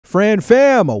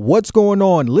Fam, what's going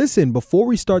on? Listen, before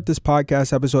we start this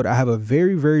podcast episode, I have a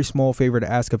very, very small favor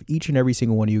to ask of each and every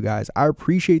single one of you guys. I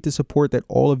appreciate the support that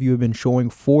all of you have been showing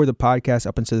for the podcast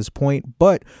up until this point,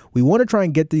 but we want to try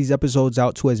and get these episodes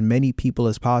out to as many people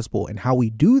as possible. And how we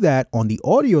do that on the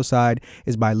audio side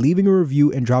is by leaving a review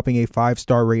and dropping a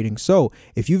 5-star rating. So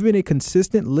if you've been a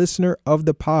consistent listener of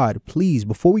the pod, please,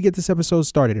 before we get this episode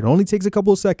started, it only takes a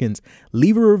couple of seconds,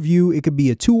 leave a review. It could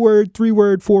be a 2-word,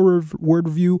 3-word, 4-word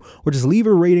review, or just leave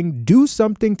a rating. Do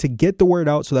something to get the word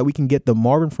out so that we can get the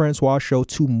Marvin Francois show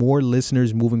to more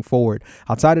listeners moving forward.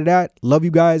 Outside of that, love you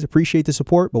guys, appreciate the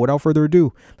support, but without further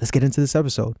ado, let's get into this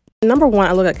episode. Number one,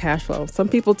 I look at cash flow. Some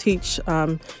people teach,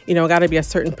 got to be a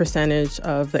certain percentage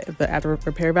of the after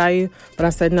repair value. But I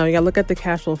said, no, you got to look at the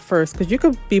cash flow first, because you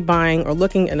could be buying or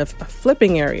looking in a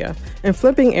flipping area. In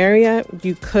flipping area,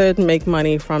 you could make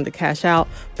money from the cash out,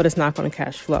 but it's not going to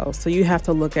cash flow. So you have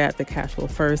to look at the cash flow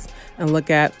first and look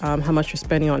at how much you're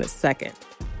spending on it second.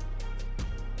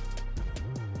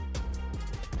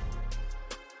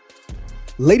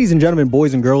 Ladies and gentlemen,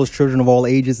 boys and girls, children of all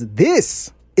ages,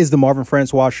 this is the Marvin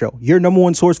Francois Show, your number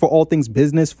one source for all things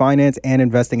business, finance, and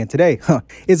investing. And today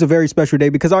is a very special day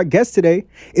because our guest today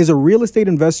is a real estate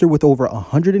investor with over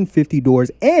 150 doors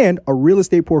and a real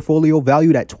estate portfolio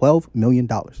valued at $12 million.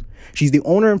 She's the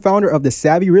owner and founder of The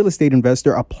Savvy Real Estate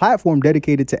Investor, a platform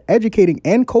dedicated to educating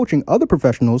and coaching other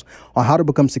professionals on how to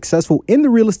become successful in the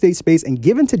real estate space. And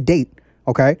given to date,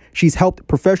 she's helped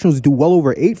professionals do well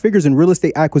over 8 figures in real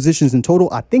estate acquisitions in total.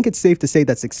 I think it's safe to say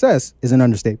that success is an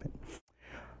understatement.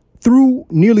 Through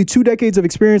nearly 2 decades of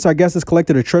experience, our guest has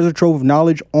collected a treasure trove of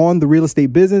knowledge on the real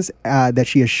estate business that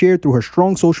she has shared through her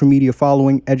strong social media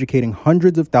following, educating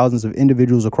hundreds of thousands of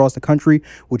individuals across the country,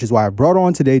 which is why I brought her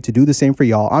on today to do the same for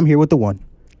y'all. I'm here with the one,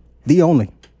 the only,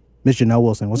 Miss Jhanel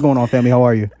Wilson. What's going on, family? How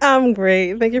are you? I'm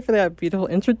great. Thank you for that beautiful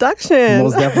introduction.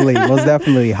 Most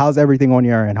definitely. How's everything on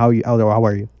your end? How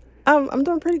are you? I'm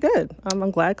doing pretty good.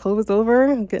 I'm glad COVID's over.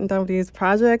 I'm getting done with these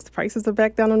projects. Prices are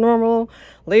back down to normal.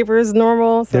 Labor is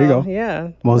normal. So, there you go.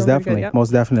 Yeah. Most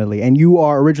definitely. And you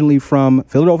are originally from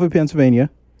Philadelphia, Pennsylvania.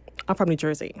 I'm from New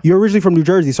Jersey. You're originally from New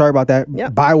Jersey. Sorry about that.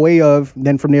 Yep. By way of,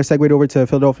 then from there, segued over to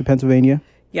Philadelphia, Pennsylvania.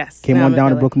 Yes. Came on down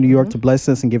to Brooklyn, New York to bless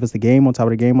us and give us the game on top of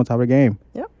the game on top of the game.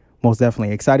 Yep. Most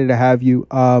definitely. Excited to have you.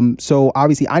 So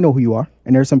obviously I know who you are,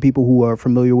 and there are some people who are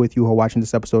familiar with you who are watching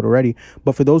this episode already.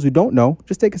 But for those who don't know,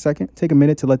 just take a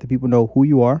minute to let the people know who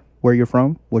you are, where you're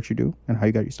from, what you do, and how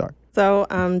you got your start. So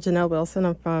I'm Jhanel Wilson.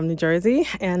 I'm from New Jersey,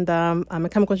 and I'm a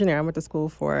chemical engineer. I went to school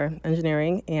for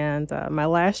engineering, and my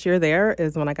last year there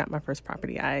is when I got my first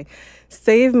property. I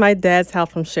saved my dad's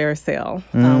house from share sale.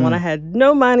 When I had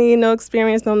no money, no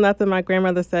experience, no nothing, my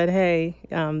grandmother said, hey,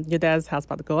 your dad's house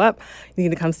about to go up. You need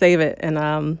to come save it.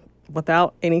 And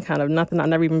without any kind of nothing, I've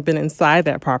never even been inside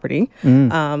that property.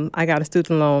 I got a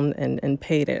student loan and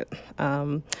paid it.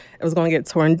 It was going to get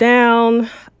torn down.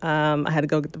 I had to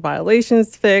go get the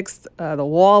violations fixed. The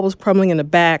wall was crumbling in the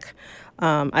back.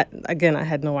 I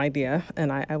had no idea,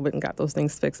 and I went and got those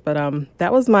things fixed. But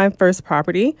that was my first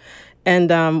property. And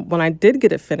when I did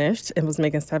get it finished, it was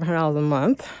making $700 a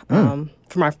month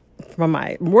for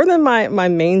my more than my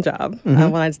main job.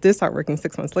 When I did start working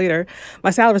 6 months later,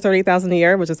 my salary was $38,000 a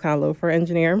year, which is kind of low for an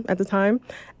engineer at the time,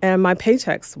 and my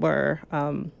paychecks were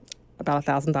about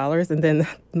 $1,000, and then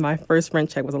my first rent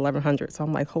check was $1,100. So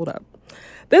I'm like, hold up,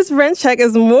 this rent check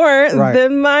is more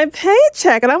than my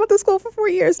paycheck, and I went to school for 4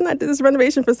 years, and I did this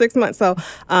renovation for 6 months. So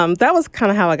that was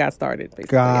kind of how I got started.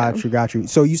 Basically. Got you.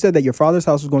 So you said that your father's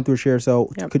house was going through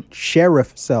a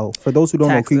sheriff sale. For those who don't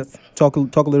know, can you talk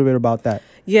a little bit about that?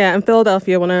 Yeah, in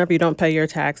Philadelphia, whenever you don't pay your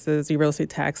taxes, your real estate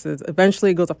taxes,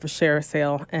 eventually it goes up for sheriff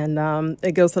sale, and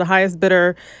it goes to the highest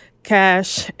bidder,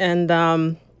 cash, and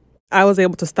I was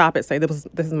able to stop it, say, this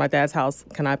is my dad's house,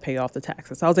 can I pay off the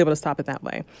taxes? So I was able to stop it that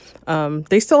way.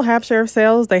 They still have sheriff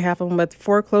sales. They have them with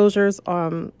foreclosures,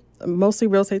 mostly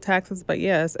real estate taxes, but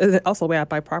yes, it's also the way I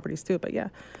buy properties too, but yeah.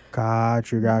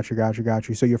 Got you.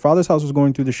 So your father's house was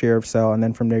going through the sheriff's sale, and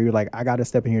then from there you're like, I got to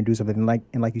step in here and do something.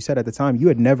 And like you said at the time, you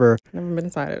had never been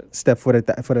inside it. Stepped foot at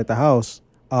the house.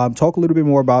 Talk a little bit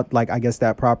more about, like, I guess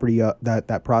that property,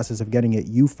 that process of getting it.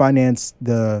 You financed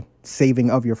the saving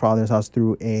of your father's house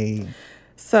through a...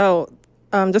 So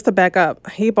just to back up,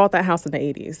 he bought that house in the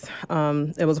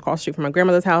 80s. It was across the street from my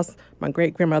grandmother's house. My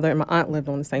great-grandmother and my aunt lived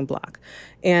on the same block.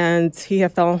 And he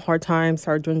had fell on hard times,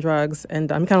 started doing drugs,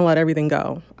 and he kind of let everything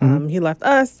go. He left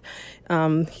us.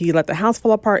 He let the house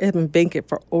fall apart. It had been vacant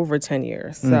for over 10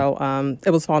 years. So it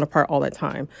was falling apart all that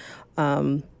time.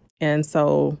 And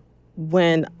so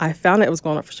when I found out it was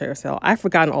going up for share sale, I'd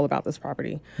forgotten all about this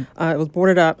property. It was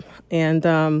boarded up, and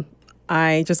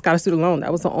I just got a student loan.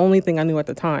 That was the only thing I knew at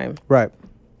the time. Right.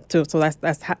 So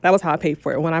that was how I paid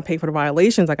for it. When I paid for the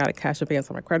violations, I got a cash advance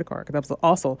on my credit card because that was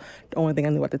also the only thing I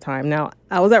knew at the time. Now,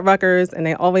 I was at Rutgers, and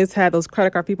they always had those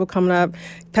credit card people coming up,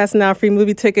 passing out free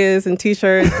movie tickets and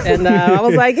T-shirts. And I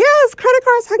was like, yes, credit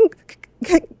cards, I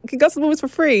can go to the movies for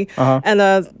free. And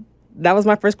that was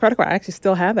my first credit card. I actually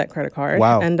still have that credit card.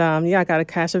 Wow. And I got a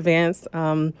cash advance.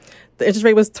 The interest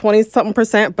rate was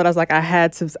 20-something%, but I was like, I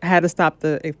had to stop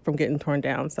it from getting torn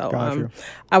down. So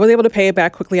I was able to pay it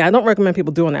back quickly. I don't recommend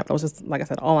people doing that, but it was just, like I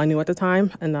said, all I knew at the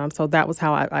time. And so that was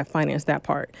how I financed that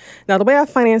part. Now, the way I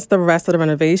financed the rest of the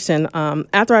renovation,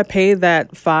 after I paid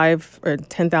that $5,000 or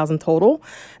 $10,000 total,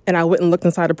 and I went and looked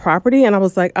inside the property, and I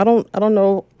was like, I don't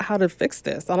know how to fix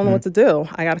this. I don't know what to do.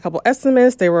 I got a couple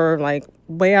estimates. They were like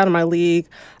way out of my league.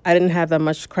 I didn't have that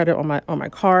much credit on my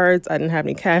cards. I didn't have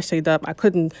any cash saved up. I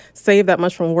couldn't save that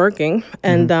much from working,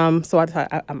 and so I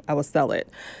decided I would sell it.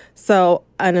 So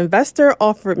an investor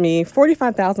offered me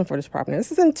 $45,000 for this property.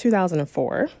 This is in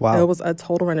 2004. Wow. It was a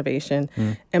total renovation.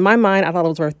 In my mind, I thought it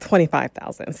was worth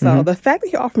 $25,000. So the fact that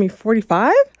he offered me $45,000,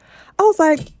 I was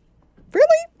like, really?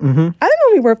 I didn't know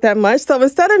it was worth that much. So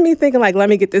instead of me thinking like, let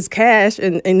me get this cash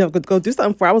and go do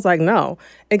something for it, I was like, no.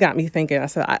 It got me thinking. I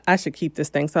said, I should keep this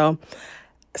thing. So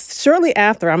shortly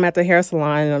after, I'm at the hair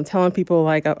salon and I'm telling people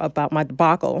like about my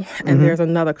debacle. And there's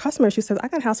another customer. She says, I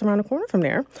got a house around the corner from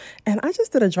there. And I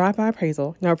just did a drive-by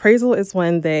appraisal. Now, appraisal is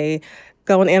when they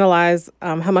go and analyze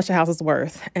how much a house is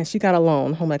worth. And she got a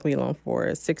loan, home equity loan for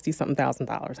 $60-something thousand.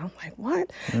 I'm like,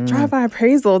 what? Drive-by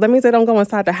appraisal? That means they don't go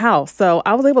inside the house. So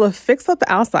I was able to fix up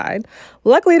the outside.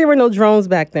 Luckily, there were no drones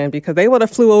back then because they would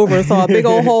have flew over and saw a big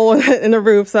old hole in the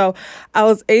roof. So I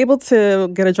was able to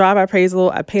get a drive-by appraisal.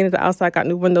 I painted the outside, got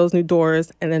new windows, new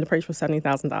doors, and then appraised for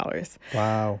 $70,000.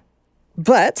 Wow.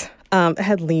 But it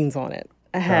had liens on it.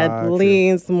 I had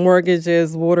liens,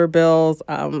 mortgages, water bills,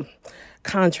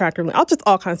 contractor, just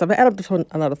all kinds of stuff. I added up to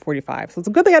another 45. So it's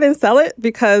a good thing I didn't sell it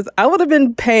because I would have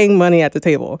been paying money at the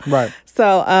table. Right.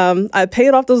 So I paid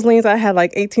off those liens. I had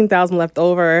like $18,000 left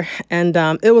over, and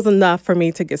it was enough for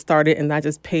me to get started. And I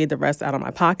just paid the rest out of my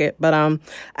pocket. But I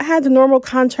had the normal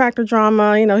contractor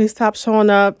drama. He stopped showing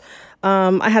up.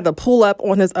 I had to pull up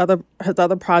on his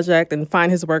other project and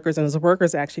find his workers, and his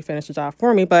workers actually finished the job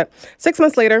for me. But 6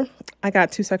 months later, I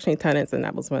got 2 Section 8 tenants, and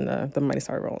that was when the money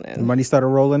started rolling in. The money started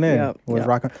rolling in. Yep.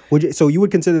 Rocking. So you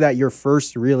would consider that your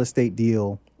first real estate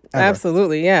deal ever?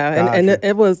 Absolutely, yeah. Gotcha. And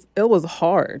it was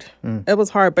hard. It was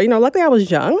hard. But, luckily I was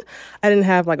young. I didn't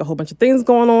have like a whole bunch of things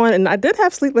going on. And I did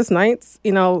have sleepless nights.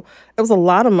 It was a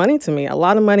lot of money to me, a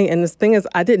lot of money. And this thing is,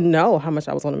 I didn't know how much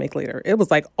I was going to make later. It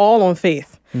was like all on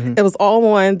faith. It was all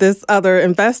on this other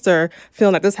investor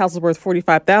feeling like this house was worth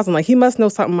 $45,000. Like he must know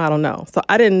something I don't know. So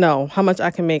I didn't know how much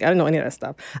I can make. I didn't know any of that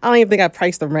stuff. I don't even think I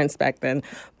priced the rents back then.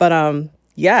 But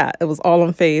yeah, it was all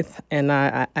on faith, and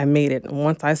I made it. And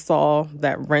once I saw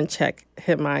that rent check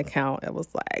hit my account, it was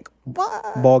like,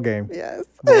 what? Ball game. Yes.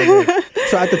 Ball game.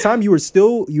 So at the time, you were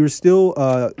still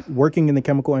working in the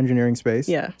chemical engineering space.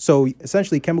 Yeah. So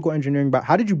essentially, chemical engineering. But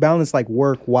how did you balance like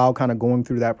work while kind of going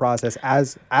through that process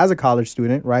as a college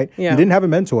student? Right. Yeah. You didn't have a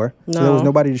mentor, so there was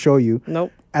nobody to show you.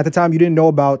 Nope. At the time, you didn't know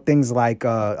about things like,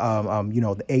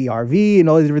 the ARV and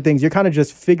all these different things. You're kind of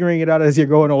just figuring it out as you're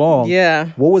going along. Yeah.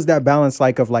 What was that balance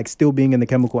like of like still being in the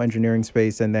chemical engineering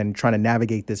space and then trying to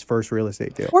navigate this first real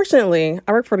estate deal? Fortunately,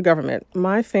 I work for the government.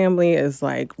 My family is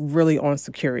like really on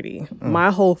security.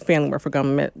 My whole family works for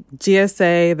government.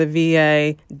 GSA, the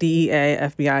VA, DEA,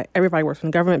 FBI, everybody works for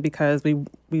the government because we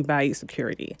value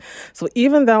security. So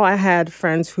even though I had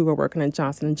friends who were working at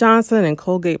Johnson & Johnson and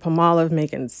Colgate-Palmolive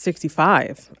making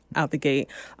 $65 out the gate,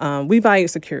 we value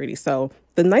security. So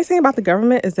the nice thing about the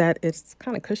government is that it's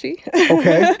kind of cushy.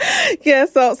 Okay. Yeah,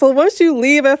 so once you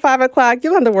leave at 5 o'clock, you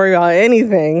don't have to worry about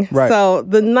anything. Right. So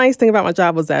the nice thing about my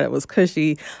job was that it was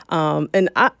cushy. And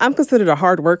I'm considered a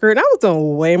hard worker, and I was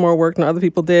doing way more work than other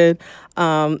people did.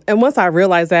 And once I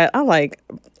realized that, I'm like,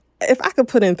 if I could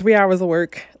put in 3 hours of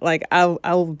work, like I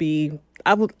would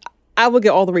get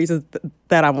all the raises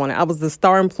that I wanted. I was the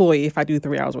star employee if I do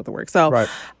 3 hours worth of work. So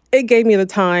it gave me the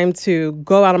time to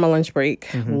go out on my lunch break,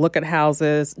 look at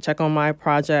houses, check on my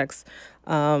projects,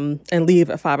 and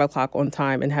leave at 5 o'clock on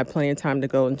time and have plenty of time to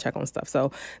go and check on stuff.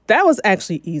 So that was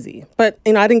actually easy. But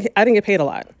I didn't get paid a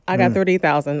lot. I got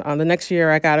 $38,000. The next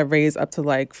year I got a raise up to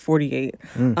like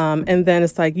 $48,000. And then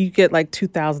it's like you get like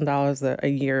 $2,000 a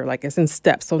year. Like it's in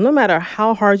steps. So no matter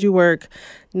how hard you work,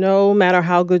 no matter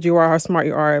how good you are, how smart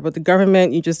you are, but the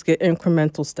government, you just get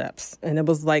incremental steps. And it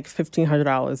was like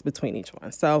 $1,500 between each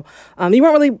one. So you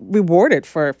weren't really rewarded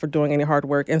for doing any hard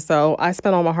work. And so I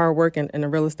spent all my hard work in the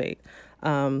real estate.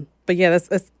 But yeah,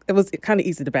 it was kind of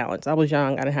easy to balance. I was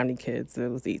young. I didn't have any kids. It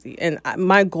was easy. And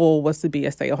my goal was to be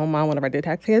a stay-at-home mom whenever I did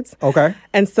have kids. Okay.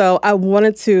 And so I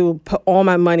wanted to put all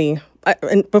my money.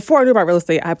 And before I knew about real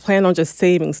estate, I planned on just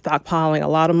saving, stockpiling a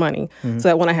lot of money so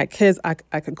that when I had kids, I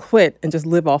could quit and just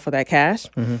live off of that cash.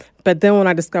 But then when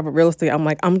I discovered real estate, I'm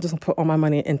like, I'm just going to put all my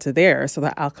money into there so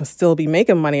that I can still be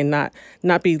making money and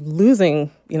not be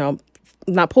losing,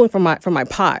 not pulling from my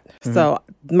pot. So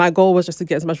my goal was just to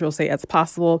get as much real estate as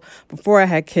possible before I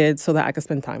had kids so that I could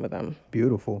spend time with them.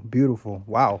 Beautiful, beautiful.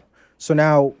 Wow. So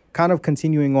now kind of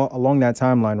continuing along that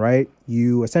timeline, right?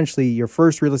 You essentially, your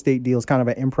first real estate deal is kind of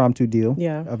an impromptu deal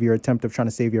of your attempt of trying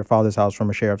to save your father's house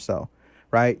from a sheriff's cell,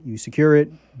 right? You secure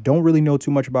it, don't really know too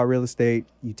much about real estate.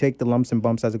 You take the lumps and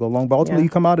bumps as it go along, but ultimately you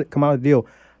come out of the deal.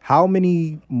 How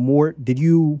many more did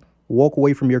you walk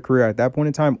away from your career at that point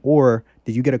in time, or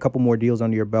did you get a couple more deals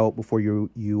under your belt before you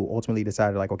ultimately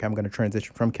decided, like, okay, I'm going to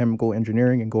transition from chemical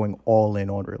engineering and going all in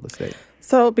on real estate?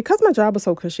 So because my job was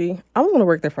so cushy, I was going to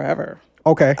work there forever.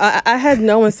 Okay. I had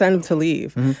no incentive to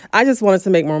leave. I just wanted to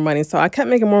make more money. So I kept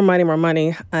making more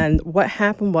money. And what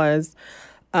happened was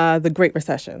the Great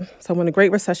Recession. So when the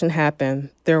Great Recession happened,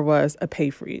 there was a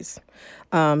pay freeze.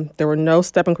 There were no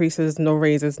step increases, no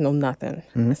raises, no nothing.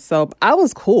 So I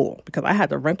was cool because I had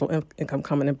the rental income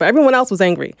coming in, but everyone else was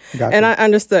angry. Gotcha. And I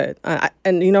understood. I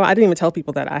didn't even tell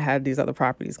people that I had these other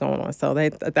properties going on. So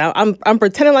I'm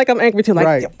pretending like I'm angry too. Like,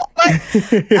 right.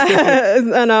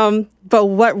 But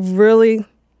what really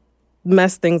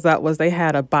messed things up was they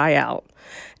had a buyout.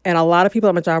 And a lot of people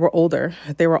at my job were older.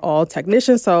 They were all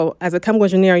technicians. So as a chemical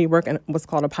engineer, you work in what's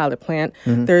called a pilot plant.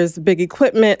 There's big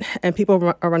equipment and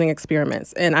people are running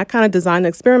experiments. And I kind of designed the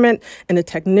experiment, and the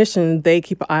technician, they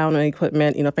keep an eye on the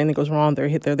equipment. If anything goes wrong, they're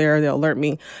there, they'll alert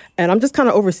me. And I'm just kind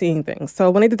of overseeing things.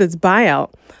 So when they did this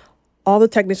buyout, all the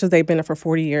technicians, they've been there for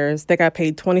 40 years. They got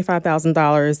paid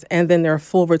 $25,000 and then their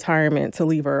full retirement to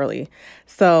leave early.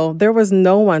 So there was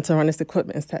no one to run this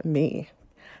equipment except me.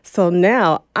 So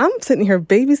now I'm sitting here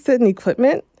babysitting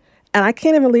equipment, and I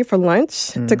can't even leave for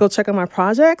lunch to go check on my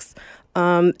projects.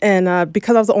 And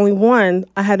because I was the only one,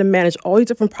 I had to manage all these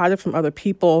different projects from other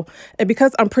people. And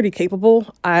because I'm pretty capable,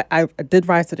 I did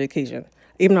rise to the occasion.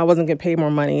 Even though I wasn't getting paid more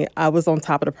money, I was on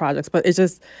top of the projects. But it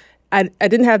just, I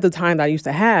didn't have the time that I used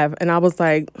to have. And I was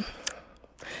like,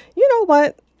 you know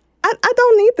what? I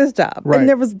don't need this job. Right. And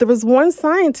there was one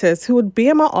scientist who would be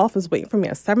in my office waiting for me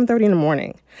at 7:30 in the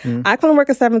morning. I come to work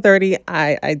at 7:30.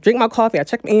 I drink my coffee. I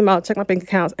check my email, check my bank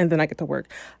accounts, and then I get to work.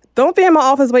 Don't be in my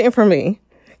office waiting for me.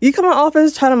 You come to my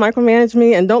office, try to micromanage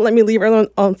me, and don't let me leave early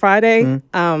on Friday.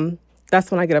 That's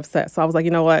when I get upset. So I was like,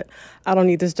 you know what? I don't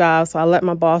need this job. So I let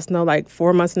my boss know like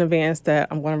 4 months in advance that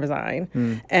I'm going to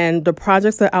resign. And the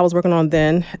projects that I was working on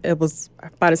then, it was,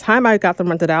 by the time I got them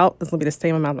rented out, it's going to be the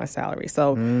same amount of my salary.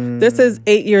 So this is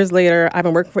 8 years later. I've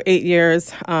been working for 8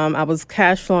 years. I was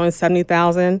cash flowing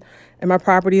 $70,000 in my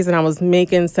properties, and I was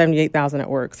making $78,000 at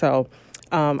work. So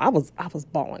I was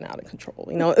balling out of control.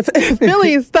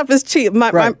 Philly stuff is cheap.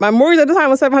 My mortgage at the time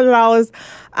was $700.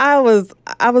 I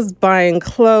was buying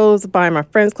clothes, buying my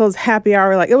friends' clothes, happy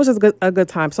hour. Like, it was just a good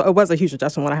time. So it was a huge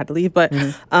adjustment when I had to leave. But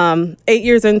 8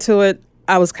 years into it,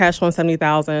 I was cash flowing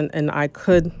 $70,000, and I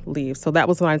could leave. So that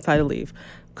was when I decided to leave.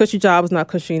 Cushy job was not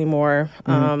cushy anymore.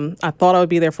 I thought I would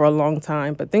be there for a long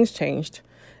time, but things changed.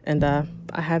 And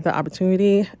I had the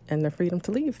opportunity and the freedom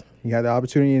to leave. You had the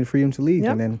opportunity and the freedom to leave.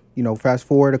 Yep. And then, fast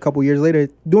forward a couple years later,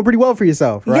 doing pretty well for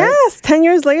yourself, right? Yes. 10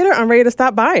 years later, I'm ready to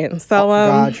stop buying. So,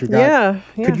 got you. Yeah.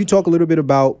 Could you talk a little bit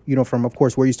about, from, of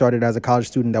course, where you started as a college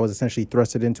student that was essentially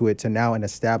thrusted into it to now an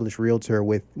established realtor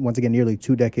with, once again, nearly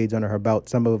 2 decades under her belt,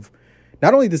 some of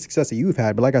not only the success that you've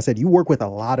had, but like I said, you work with a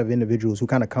lot of individuals who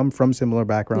kind of come from similar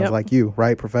backgrounds like you,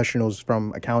 right? Professionals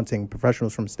from accounting,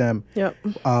 professionals from STEM. Yep.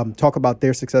 Talk about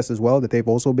their success as well that they've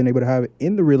also been able to have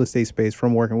in the real estate space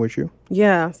from working with you.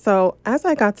 Yeah. So as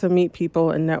I got to meet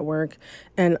people and network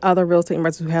and other real estate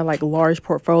investors who had like large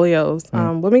portfolios,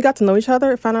 when we got to know each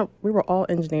other, I found out we were all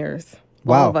engineers.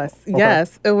 Wow. All of us. Okay.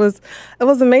 Yes. It was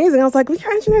amazing. I was like, well,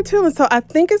 you're an engineer too. And so I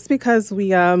think it's because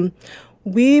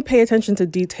we pay attention to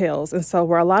details. And so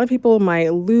where a lot of people might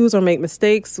lose or make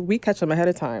mistakes, we catch them ahead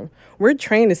of time. We're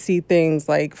trained to see things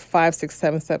like 5, 6,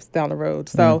 7 steps down the road.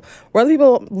 So where other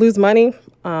people lose money,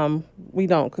 we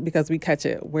don't, because we catch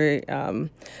it. And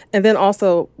then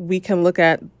also we can look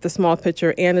at the small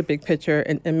picture and the big picture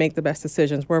and make the best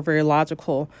decisions. We're very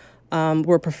logical.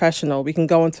 We're professional. We can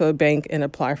go into a bank and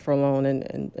apply for a loan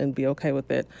and be okay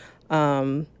with it.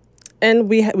 And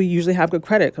we usually have good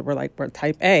credit because we're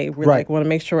type A. We're Right. like want to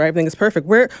make sure everything is perfect.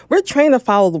 We're trained to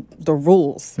follow the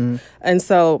rules, and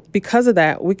so because of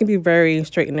that, we can be very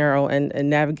straight and narrow and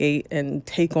navigate and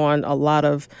take on a lot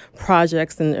of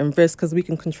projects and risks because we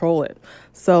can control it.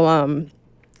 So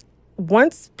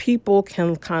once people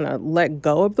can kind of let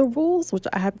go of the rules, which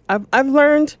I've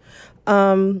learned.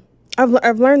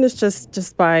 I've learned this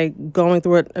just by going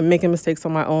through it and making mistakes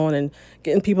on my own and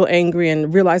getting people angry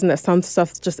and realizing that some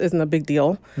stuff just isn't a big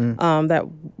deal. That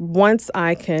once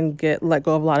I can let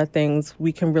go of a lot of things,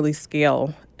 we can really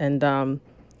scale and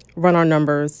run our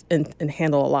numbers and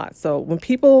handle a lot. So when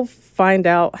people find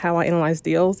out how I analyze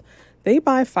deals, they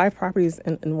buy 5 properties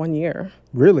in 1 year.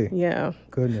 Really? Yeah.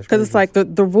 Goodness. Because it's like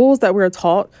the rules that we're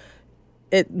taught,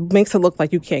 it makes it look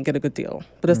like you can't get a good deal.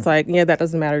 But it's like, yeah, that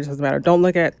doesn't matter. It doesn't matter. Don't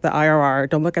look at the IRR.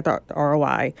 Don't look at the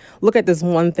ROI. Look at this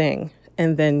one thing,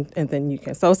 and then you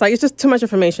can. So it's like, it's just too much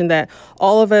information that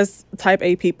all of us type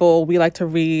A people, we like to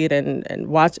read and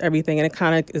watch everything, and it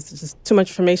kind of is just too much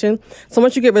information. So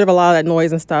once you get rid of a lot of that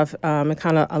noise and stuff, it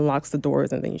kind of unlocks the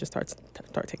doors, and then you just start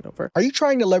taking over. Are you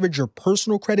trying to leverage your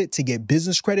personal credit to get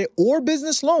business credit or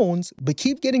business loans, but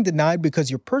keep getting denied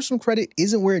because your personal credit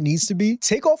isn't where it needs to be?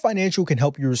 Takeoff Financial can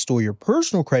help you restore your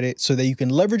personal credit so that you can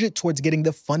leverage it towards getting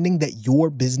the funding that your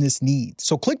business needs.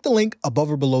 So click the link above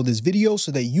or below this video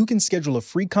so that you can schedule a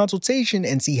free consultation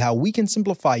and see how we can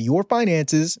simplify your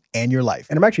finances and your life.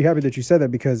 And I'm actually happy that you said that,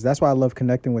 because that's why I love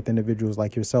connecting with individuals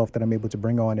like yourself that I'm able to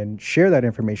bring on and share that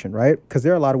information, right? Because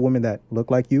there are a lot of women that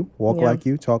look like you, walk like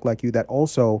you, talk like you, that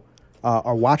also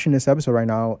are watching this episode right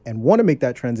now and want to make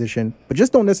that transition, but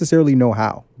just don't necessarily know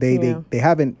how. They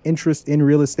have an interest in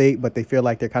real estate, but they feel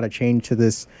like they're kind of chained to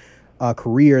this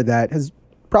career that has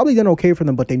probably done okay for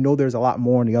them, but they know there's a lot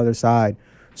more on the other side.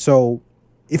 So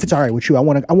if it's all right with you, I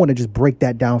want to just break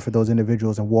that down for those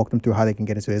individuals and walk them through how they can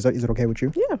get into it. Is it okay with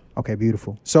you? Yeah. Okay,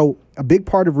 beautiful. So a big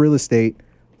part of real estate,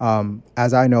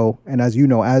 as I know, and as you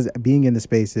know, as being in the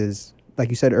space, is, like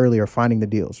you said earlier, finding the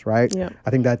deals, right? Yeah. I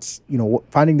think that's,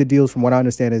 finding the deals, from what I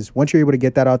understand, is once you're able to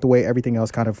get that out the way, everything else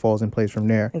kind of falls in place from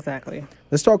there. Exactly.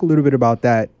 Let's talk a little bit about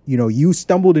that. You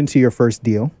stumbled into your first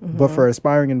deal, but for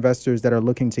aspiring investors that are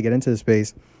looking to get into the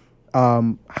space,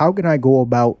 how can I go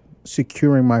about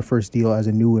securing my first deal as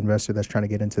a new investor that's trying to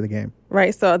get into the game?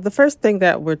 Right. So the first thing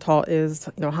that we're taught is,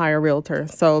 hire a realtor.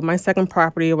 So my second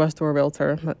property was through a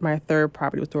realtor. My third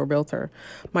property was through a realtor.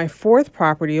 My fourth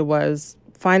property was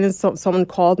finding someone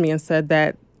called me and said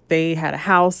that they had a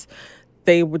house.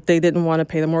 They didn't want to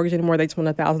pay the mortgage anymore. They just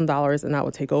wanted $1,000 and I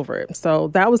would take over it. So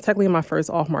that was technically my first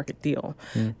off-market deal.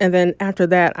 And then after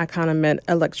that, I kind of met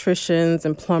electricians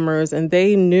and plumbers, and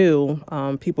they knew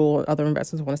people, other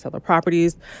investors want to sell their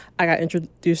properties. I got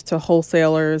introduced to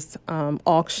wholesalers,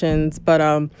 auctions.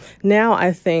 But now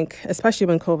I think, especially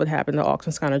when COVID happened, the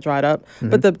auctions kind of dried up.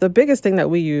 But the biggest thing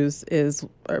that we use is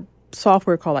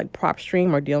software called like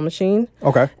PropStream or Deal Machine.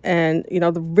 Okay. And,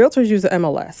 the realtors use the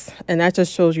MLS, and that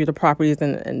just shows you the properties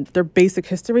and their basic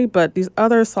history. But these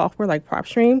other software like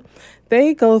PropStream,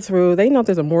 they go through, they know if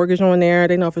there's a mortgage on there,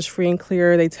 they know if it's free and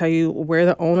clear, they tell you where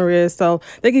the owner is. So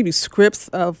they give you scripts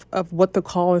of what to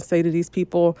call and say to these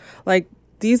people. Like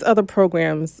these other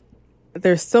programs,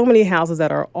 there's so many houses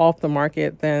that are off the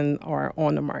market than are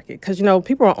on the market. Because,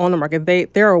 people are on the market.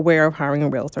 They're aware of hiring a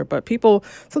realtor. But people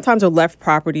sometimes are left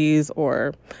properties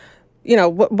or,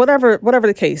 whatever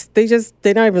the case.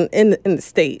 They're not even in the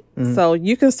state. So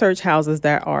you can search houses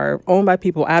that are owned by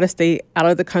people out of state, out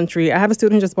of the country. I have a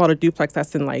student who just bought a duplex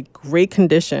that's in like great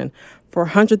condition for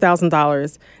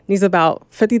 $100,000. Needs about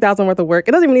 $50,000 worth of work.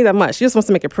 It doesn't even need that much. She just wants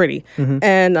to make it pretty.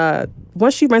 And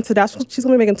once she rents it out, she's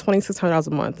going to be making $2,600 a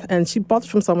month. And she bought it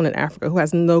from someone in Africa who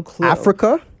has no clue.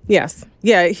 Africa? Yes.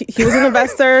 Yeah, he was an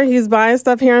investor. He was buying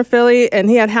stuff here in Philly, and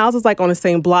he had houses like on the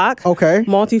same block. Okay.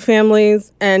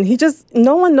 Multifamilies. And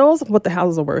no one knows what the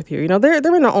houses are worth here. They're in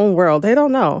their own world. They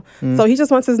don't know. So he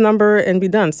just wants his number and be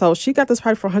done. So she got this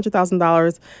price for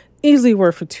 $100,000, easily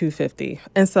worth for $250,000.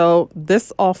 And so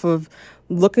this off of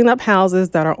looking up houses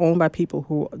that are owned by people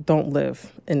who don't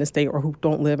live in the state or who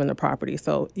don't live in the property.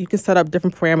 So you can set up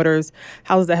different parameters,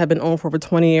 houses that have been owned for over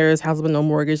 20 years, houses with no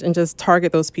mortgage, and just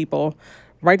target those people.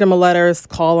 Write them a letter,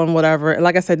 call them, whatever. And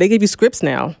like I said, they give you scripts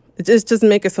now. It just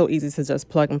make it so easy to just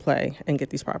plug and play and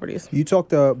get these properties. You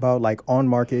talked about like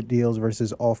on-market deals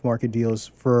versus off-market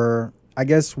deals. For, I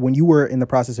guess, when you were in the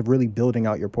process of really building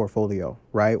out your portfolio,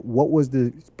 right? What was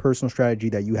the personal strategy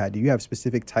that you had? Do you have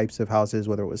specific types of houses,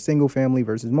 whether it was single family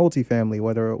versus multifamily,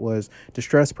 whether it was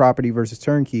distressed property versus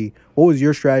turnkey? What was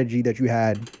your strategy that you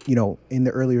had, in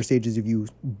the earlier stages of you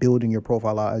building your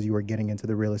profile out as you were getting into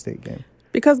the real estate game?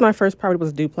 Because my first property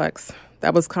was a duplex,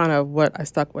 that was kind of what I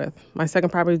stuck with. My second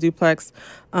property duplex,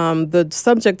 the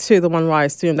subject to the one where I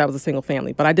assumed that was a single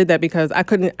family, but I did that because I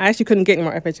actually couldn't get any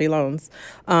more FHA loans.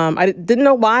 I didn't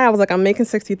know why. I was like, I'm making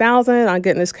 $60,000. I'm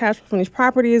getting this cash from these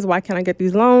properties. Why can't I get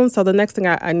these loans? So the next thing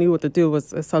I knew what to do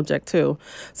was a subject to.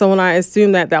 So when I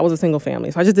assumed that was a single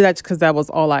family, so I just did that because that was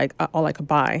all I could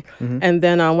buy. And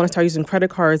then when I started using credit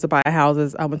cards to buy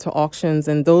houses, I went to auctions,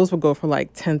 and those would go for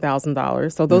like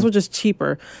 $10,000. So those were just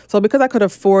cheaper. So because I could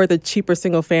afford the cheaper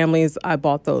single families, I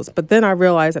bought those. But then I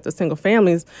realized that the single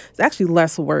families, it's actually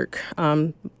less work.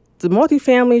 The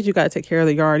multifamilies, you got to take care of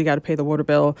the yard. You got to pay the water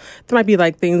bill. There might be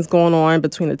like things going on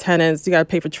between the tenants. You got to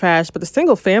pay for trash. But the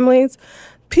single families,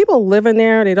 people live in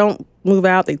there. They don't move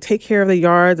out. They take care of the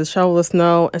yard, the shovel the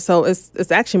snow, and so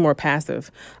it's actually more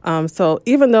passive. So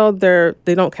even though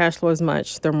they don't cash flow as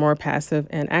much, they're more passive,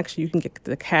 and actually you can get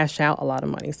the cash out a lot of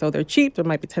money. So they're cheap. There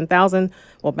might be $10,000.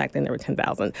 Well, back then they were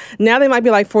 $10,000. Now they might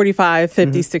be like $45,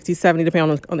 $50, $60, $70,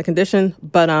 depending on the condition.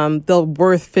 But they'll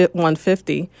worth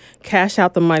 $150. Cash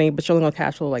out the money, but you're only gonna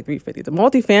cash flow like $350. The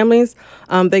multifamilies,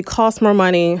 they cost more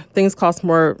money. Things cost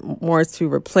more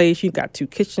to replace. You got 2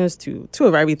 kitchens, two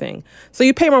of everything. So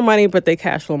you pay more money, but they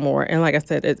cash flow more. And like I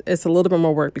said, it's a little bit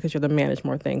more work because you have to manage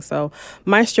more things. So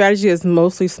my strategy is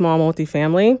mostly small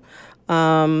multifamily.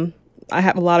 I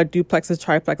have a lot of duplexes,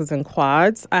 triplexes, and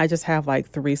quads. I just have like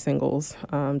 3 singles,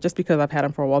 just because I've had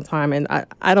them for a long time, and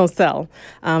I don't sell.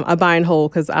 I buy and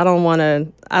hold because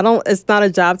it's not a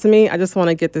job to me. I just want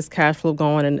to get this cash flow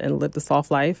going and live the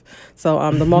soft life. So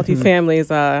the multifamily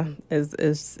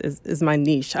is my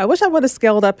niche. I wish I would have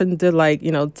scaled up and did like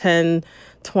 10,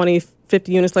 20,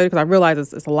 50 units later, because I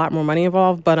realized it's a lot more money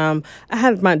involved. But I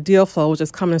had my deal flow was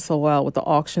just coming so well with the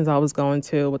auctions I was going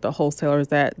to, with the wholesalers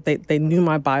that they knew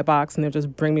my buy box and they'd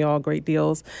just bring me all great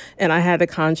deals. And I had the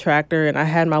contractor and I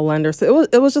had my lender. So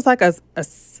it was just like a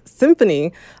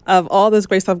symphony of all this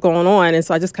great stuff going on. And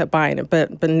so I just kept buying it.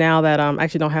 But now that I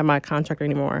actually don't have my contractor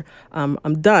anymore,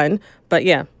 I'm done. But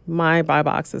yeah, my buy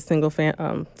box is small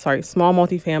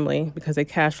multifamily because they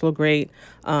cash flow great.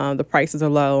 The prices are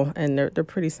low and they're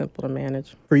pretty simple to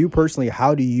manage. For you personally,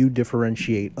 how do you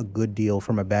differentiate a good deal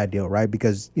from a bad deal, right?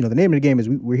 Because, the name of the game is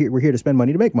we're here to spend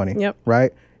money to make money. Yep.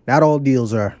 Right? Not all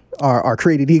deals are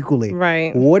created equally.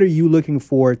 Right. What are you looking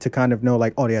for to kind of know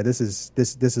like, oh yeah, this is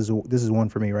one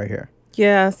for me right here?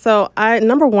 Yeah. So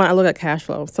number one, I look at cash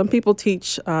flow. Some people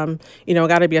teach, got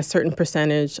to be a certain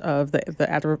percentage of the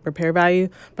after repair value.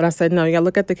 But I said, no, you got to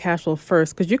look at the cash flow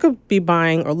first, because you could be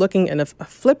buying or looking in a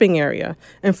flipping area.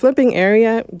 In flipping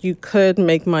area, you could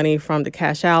make money from the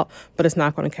cash out, but it's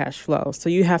not going to cash flow. So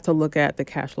you have to look at the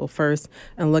cash flow first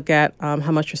and look at how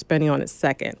much you're spending on it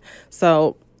second.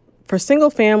 So for single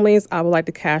families, I would like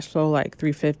the cash flow like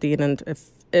 $350, and then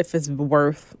if it's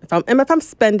worth, if I'm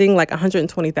spending like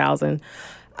 $120,000,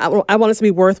 I want it to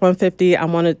be worth $150. I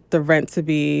wanted the rent to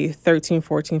be $1,300,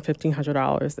 $1,400,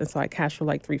 $1,500, and so I cash for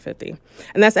like $350,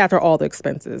 and that's after all the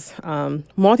expenses.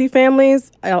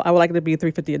 Multifamilies, I would like it to be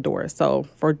 $350 a door. So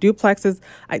for duplexes,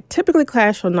 I typically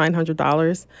cash for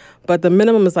 $900, but the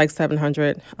minimum is like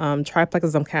 $700.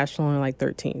 Triplexes, I'm cash flowing like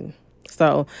 $13.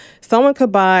 So someone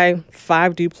could buy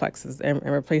 5 duplexes and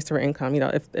replace their income,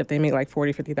 if they make like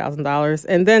 $40,000, $50,000.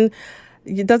 And then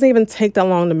it doesn't even take that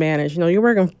long to manage. You're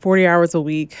working 40 hours a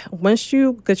week. Once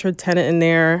you get your tenant in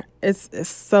there, it's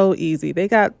so easy. They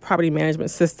got property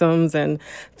management systems, and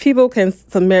people can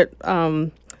submit a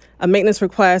maintenance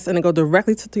request and then go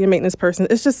directly to your maintenance person.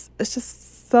 It's just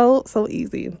so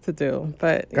easy to do.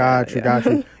 But Got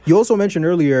you. You also mentioned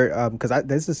earlier, because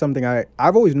this is something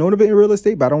I've always known of it in real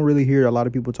estate, but I don't really hear a lot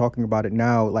of people talking about it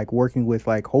now, like working with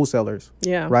like wholesalers.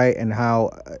 Yeah. Right. And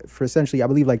how for essentially, I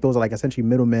believe like those are like essentially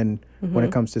middlemen when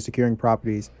it comes to securing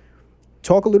properties.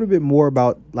 Talk a little bit more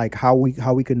about like how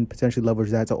we can potentially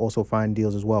leverage that to also find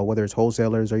deals as well, whether it's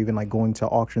wholesalers or even like going to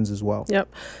auctions as well. Yep.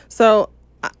 So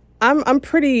I'm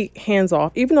pretty hands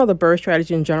off. Even though the BRRRR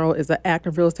strategy in general is an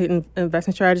active real estate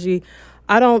investing strategy,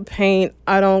 I don't paint,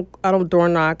 I don't door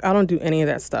knock, I don't do any of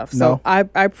that stuff. So no.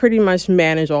 I pretty much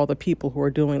manage all the people who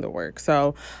are doing the work.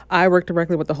 So I work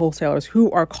directly with the wholesalers who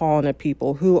are calling the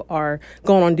people, who are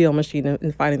going on Deal Machine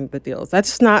and finding the deals. I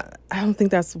don't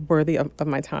think that's worthy of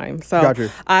my time. So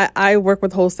I work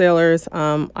with wholesalers,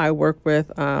 I work with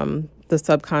the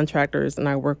subcontractors, and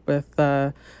I work with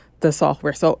the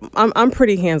software. So I'm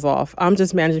pretty hands off. I'm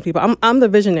just managing people. I'm the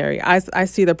visionary. I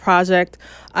see the project.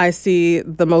 I see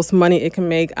the most money it can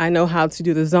make. I know how to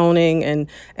do the zoning and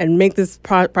make this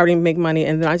property make money.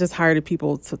 And then I just hire the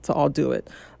people to all do it.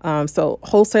 So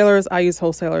wholesalers, I use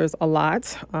wholesalers a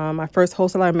lot. My first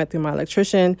wholesaler I met through my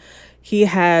electrician. He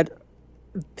had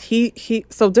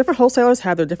So different wholesalers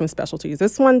have their different specialties.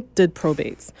 This one did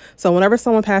probates. So whenever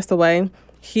someone passed away,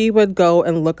 he would go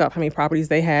and look up how many properties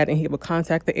they had, and he would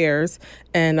contact the heirs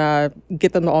and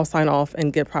get them to all sign off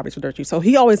and get properties for dirt cheap. So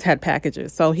he always had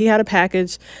packages. So he had a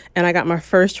package, and I got my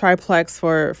first triplex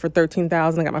for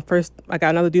 $13,000. I got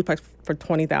another duplex for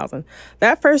 $20,000.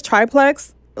 That first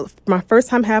triplex, my first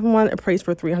time having one, appraised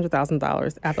for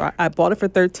 $300,000 after I bought it for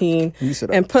 $13,000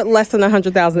 and put less than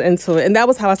 $100,000 into it, and that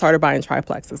was how I started buying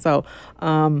triplexes. So,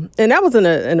 and that was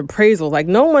an appraisal. Like,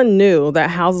 no one knew that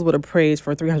houses would appraise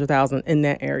for $300,000 in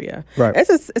that area. Right.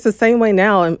 It's the same way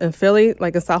now in Philly,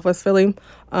 like in Southwest Philly.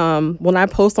 When I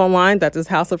post online that this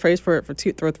house appraised for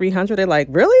 $300,000, they're like,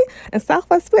 "Really?" In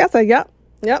Southwest Philly, I said, "Yep."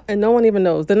 Yep, and no one even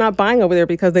knows. They're not buying over there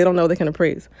because they don't know they can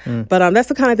appraise. But that's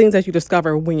the kind of things that you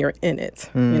discover when you're in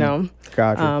it, you know?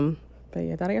 Gotcha. But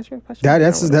yeah, did I answer your question? That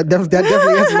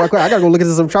definitely answers my question. I got to go look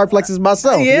into some triplexes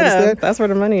myself. Yeah, that's where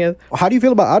the money is. How do you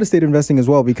feel about out-of-state investing as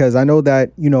well? Because I know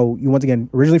that, you once again,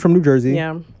 originally from New Jersey,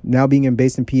 now being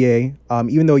based in PA,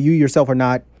 even though you yourself are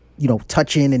not,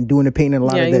 touching and doing the painting and a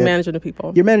lot of that. Yeah, you're managing the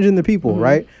people. You're managing the people,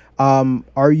 right?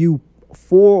 Are you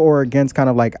for or against kind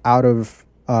of like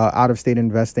out-of-state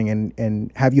investing,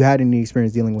 and have you had any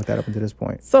experience dealing with that up until this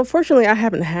point? So fortunately, I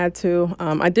haven't had to.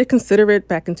 I did consider it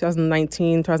back in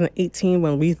 2019, 2018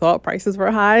 when we thought prices were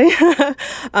high.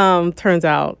 Turns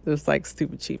out it was like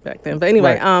stupid cheap back then. But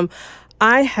anyway, right.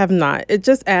 I have not. It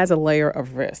just adds a layer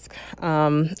of risk.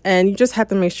 And you just have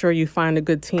to make sure you find a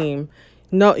good team.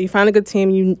 No, you find a good team.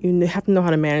 You have to know how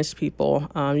to manage people.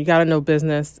 You got to know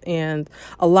business. And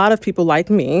a lot of people like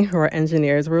me who are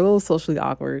engineers, we're a little socially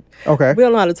awkward. Okay. We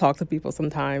don't know how to talk to people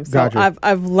sometimes. So gotcha.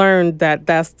 I've learned that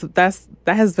that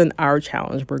has been our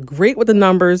challenge. We're great with the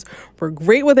numbers. We're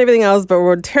great with everything else, but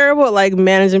we're terrible at like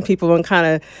managing people and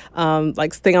kind of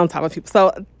like staying on top of people.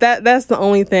 So that's the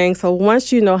only thing. So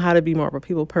once you know how to be more of a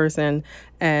people person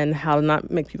and how to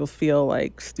not make people feel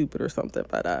like stupid or something,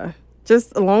 but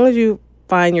just as long as you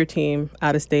find your team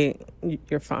out of state,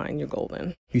 you're fine. You're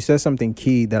golden. You said something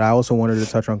key that I also wanted to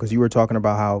touch on, because you were talking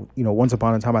about how, once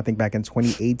upon a time, I think back in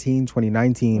 2018,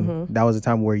 2019, that was a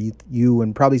time where you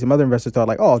and probably some other investors thought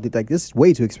like, oh, like this is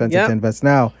way too expensive to invest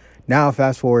now. Now,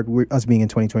 fast forward, us being in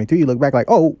 2023, you look back like,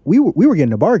 oh, we were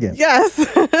getting a bargain.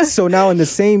 Yes. So now in the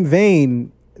same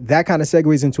vein, that kind of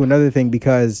segues into another thing,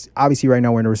 because obviously right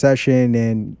now we're in a recession,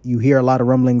 and you hear a lot of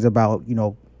rumblings about,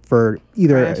 for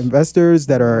either investors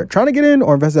that are trying to get in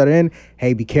or investors that are in,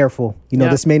 hey, be careful.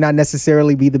 This may not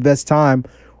necessarily be the best time.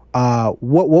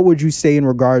 What would you say in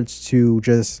regards to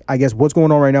just, I guess, what's going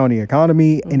on right now in the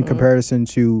economy in comparison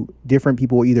to different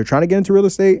people either trying to get into real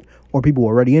estate or people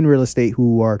already in real estate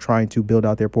who are trying to build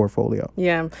out their portfolio?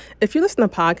 Yeah. If you listen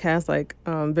to podcasts like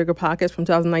Bigger Pockets from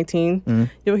 2019,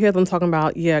 you'll hear them talking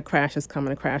about, crash is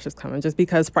coming, just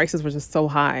because prices were just so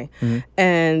high.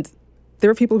 And there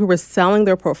were people who were selling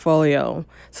their portfolio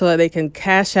so that they can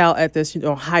cash out at this,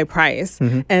 high price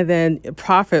and then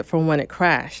profit from when it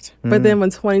crashed. But then when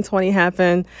 2020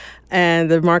 happened and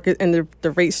the market and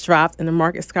the rates dropped and the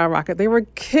market skyrocketed, they were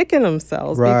kicking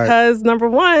themselves because, number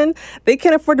one, they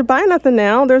can't afford to buy nothing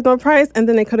now. There's no price. And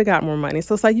then they could have got more money.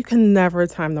 So it's like you can never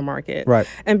time the market. Right.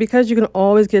 And because you can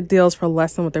always get deals for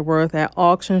less than what they're worth at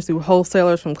auctions, through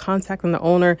wholesalers, from contacting the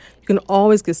owner, you can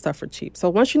always get stuff for cheap. So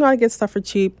once you know how to get stuff for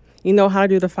cheap, you know how to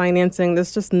do the financing,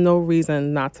 there's just no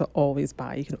reason not to always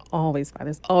buy. You can always buy.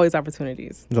 There's always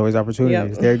opportunities. There's always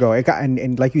opportunities. Yep. There you go.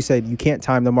 And like you said, you can't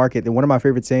time the market. And one of my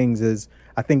favorite sayings is,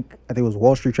 I think it was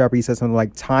Wall Street Trapper. He said something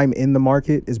like, time in the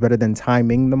market is better than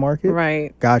timing the market.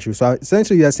 Right. Got you. So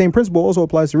essentially that same principle also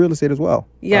applies to real estate as well.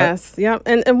 Yes. Right? Yeah.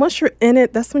 And once you're in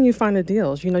it, that's when you find the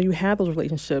deals. You have those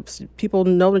relationships. People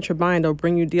know that you're buying. They'll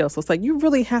bring you deals. So it's like you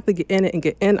really have to get in it and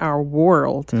get in our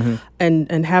world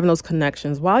and having those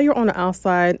connections. While you're on the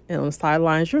outside and on the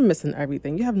sidelines, you're missing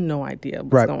everything. You have no idea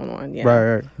what's going on. Yeah.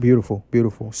 Right.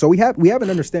 Beautiful. So we have an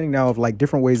understanding now of like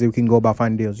different ways that we can go about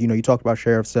finding deals. You talked about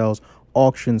sheriff sales,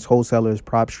 auctions, wholesalers,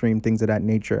 prop stream, things of that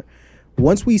nature.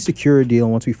 Once we secure a deal,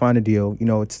 once we find a deal,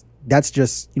 that's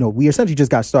just, we essentially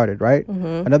just got started, right?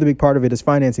 Another big part of it is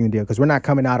financing the deal, because we're not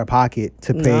coming out of pocket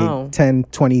to pay $10, $20,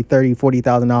 $30,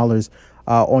 $40,000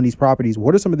 on these properties.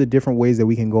 What are some of the different ways that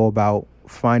we can go about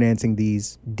financing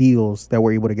these deals that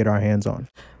we're able to get our hands on?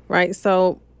 Right.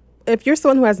 So if you're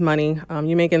someone who has money,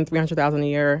 you're making $300,000 a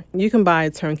year, you can buy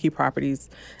turnkey properties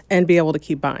and be able to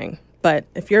keep buying. But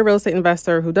if you're a real estate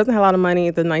investor who doesn't have a lot of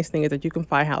money, the nice thing is that you can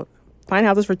find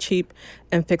houses for cheap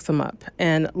and fix them up.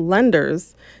 And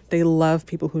lenders, they love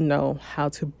people who know how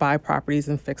to buy properties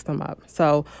and fix them up.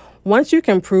 So once you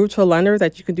can prove to a lender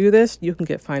that you can do this, you can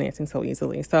get financing so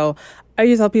easily. So I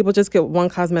usually tell people just get one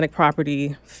cosmetic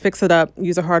property, fix it up,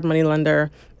 use a hard money lender,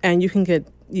 and you can get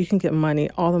money,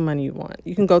 all the money you want.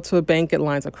 You can go to a bank, get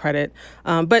lines of credit.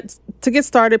 But to get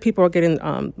started, people are getting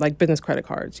like business credit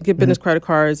cards. You get business credit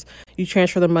cards. You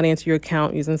transfer the money into your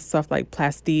account using stuff like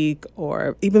Plastique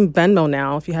or even Venmo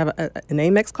now. If you have an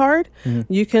Amex card,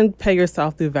 you can pay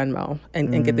yourself through Venmo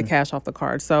and get the cash off the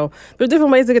card. So there are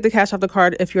different ways to get the cash off the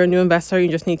card. If you're a new investor, you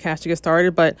just need cash to get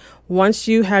started. But once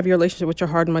you have your relationship with your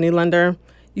hard money lender,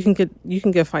 you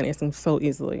can get financing so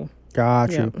easily.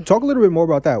 Got you. Yeah. Talk a little bit more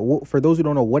about that. For those who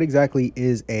don't know, what exactly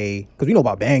is because we know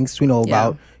about banks, we know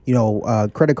about,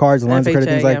 credit cards, lines of credit,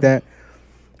 things like that.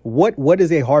 What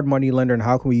is a hard money lender, and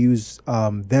how can we use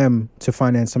them to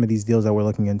finance some of these deals that we're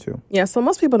looking into? Yeah, so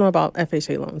most people know about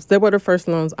FHA loans. They were the first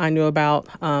loans I knew about.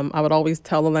 I would always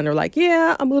tell the lender, like,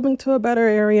 yeah, I'm moving to a better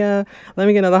area. Let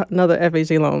me get another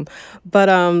FHA loan. But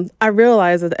I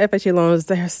realized that the FHA loans,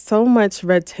 there's so much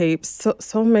red tape,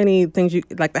 so many things.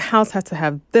 Like the house has to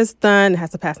have this done, it has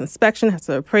to pass inspection, it has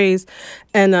to appraise.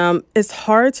 And it's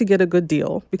hard to get a good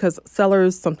deal because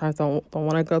sellers sometimes don't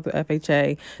want to go through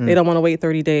FHA. They don't want to wait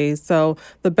 30 days. So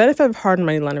the benefit of hard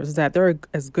money lenders is that they're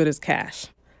as good as cash.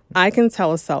 I can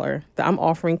tell a seller that I'm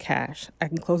offering cash. I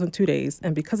can close in 2 days,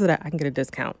 and because of that, I can get a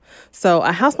discount. So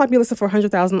a house might be listed for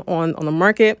 $100,000 on the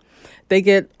market. They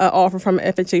get an offer from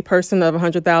an FHA person of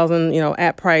 $100,000,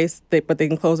 at price, but they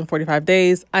can close in 45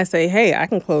 days. I say, hey, I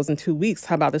can close in 2 weeks.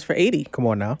 How about this for $80,000? Come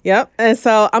on now. Yep. And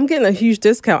so I'm getting a huge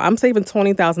discount. I'm saving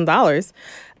 $20,000.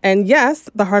 And yes,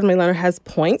 the hard money lender has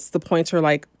points. The points are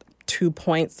like 2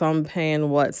 points. So I'm paying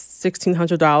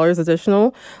 $1,600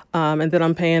 additional, and then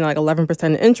I'm paying like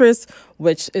 11% interest,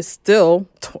 which is still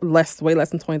way less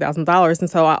than $20,000. And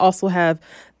so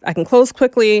I can close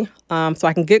quickly, so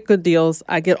I can get good deals.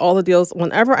 I get all the deals.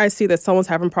 Whenever I see that someone's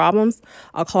having problems,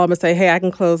 I'll call them and say, hey, I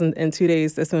can close in 2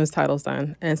 days as soon as title's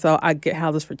done. And so I get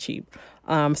houses for cheap.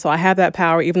 So I have that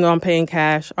power, even though I'm paying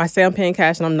cash. I say I'm paying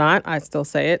cash and I'm not. I still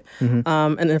say it.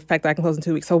 And in fact, I can close in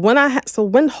 2 weeks. So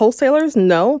when wholesalers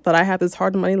know that I have this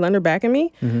hard money lender backing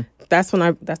me, that's when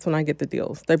I get the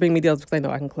deals. They bring me deals because they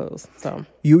know I can close. So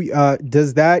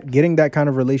getting that kind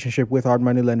of relationship with hard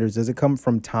money lenders, does it come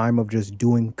from time of just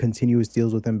doing continuous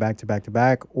deals with them back to back to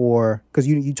back, or because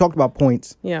you talked about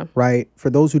points, right? For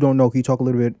those who don't know, can you talk a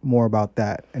little bit more about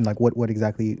that and like what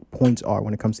exactly points are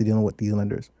when it comes to dealing with these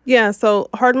lenders? Yeah, so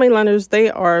hard money lenders, they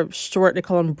are short. They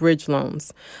call them bridge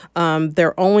loans.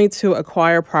 They're only to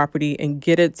acquire property and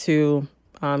get it to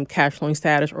cash flowing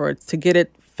status, or to get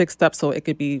it fixed up so it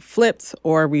could be flipped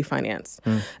or refinanced.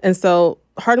 And so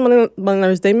hard money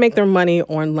lenders, they make their money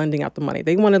on lending out the money.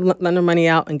 They want to lend their money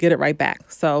out and get it right back.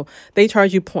 So they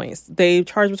charge you points. They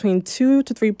charge between 2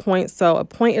 to 3 points. So a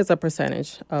point is a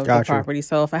percentage of the property.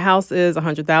 So if a house is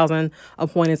 $100,000, a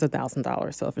point is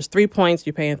 $1,000. So if it's 3 points,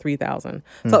 you're paying $3,000.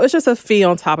 So it's just a fee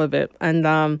on top of it. And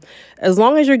as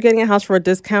long as you're getting a house for a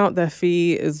discount, that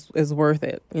fee is worth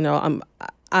it.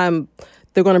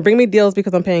 They're going to bring me deals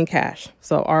because I'm paying cash.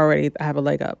 So already I have a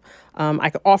leg up. I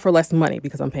can offer less money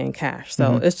because I'm paying cash.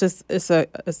 So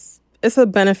it's a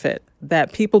benefit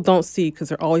that people don't see because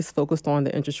they're always focused on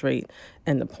the interest rate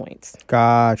and the points.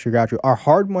 Got you. Are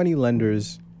hard money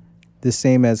lenders the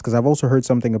same as, because I've also heard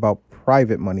something about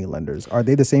private money lenders. Are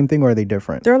they the same thing or are they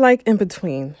different? They're like in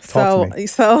between. Talk to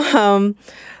me.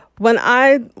 When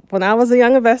I was a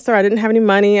young investor, I didn't have any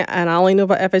money and I only knew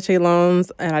about FHA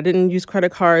loans and I didn't use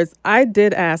credit cards. I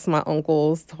did ask my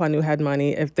uncles who I knew had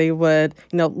money if they would,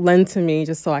 lend to me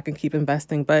just so I can keep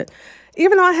investing. But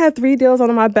even though I had 3 deals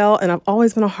under my belt and I've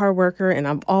always been a hard worker and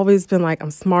I've always been like, I'm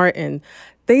smart, and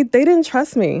they didn't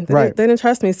trust me. They didn't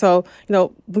trust me. So,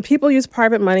 when people use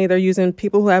private money, they're using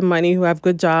people who have money, who have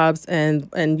good jobs,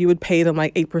 and you would pay them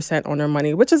like 8% on their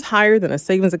money, which is higher than a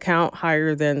savings account,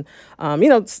 higher than,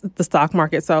 the stock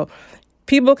market. So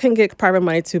people can get private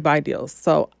money to buy deals.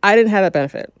 So I didn't have that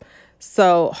benefit.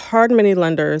 So hard money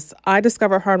lenders, I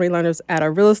discovered hard money lenders at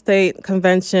a real estate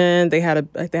convention. They had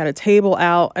a table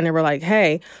out and they were like,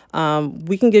 hey,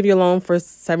 we can give you a loan for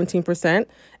 17%.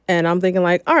 And I'm thinking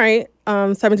like, all right,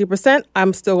 17%,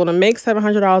 I'm still going to make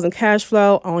 $700 in cash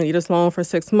flow. I only need this loan for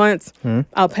 6 months.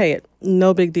 I'll pay it.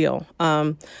 No big deal.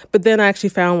 But then I actually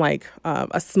found like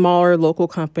a smaller local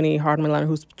company, hard money lender,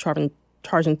 who's charging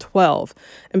charging 12.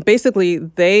 And basically,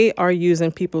 they are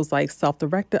using people's like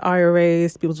self-directed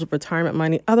IRAs, people's retirement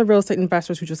money, other real estate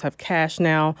investors who just have cash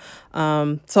now.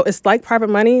 So it's like private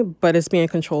money, but it's being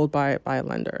controlled by a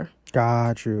lender.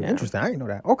 Got you. Yeah. Interesting. I didn't know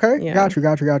that. Okay. Yeah. Got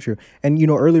you. And,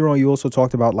 earlier on, you also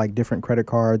talked about like different credit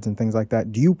cards and things like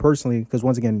that. Do you personally, because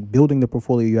once again, building the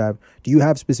portfolio you have, do you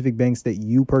have specific banks that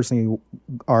you personally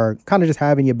are kind of just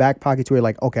have in your back pocket to where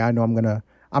like, okay, I know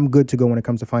I'm good to go when it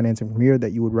comes to financing from here,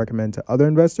 that you would recommend to other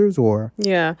investors? Or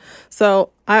Yeah.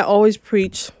 So I always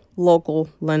preach local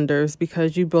lenders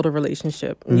because you build a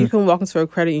relationship. You can walk into a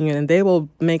credit union and they will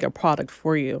make a product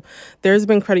for you. There's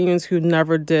been credit unions who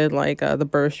never did like the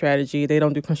BRRRR strategy. They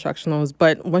don't do construction loans.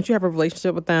 But once you have a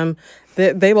relationship with them,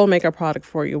 they will make a product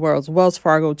for you. Whereas Wells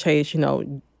Fargo, Chase,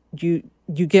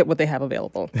 you get what they have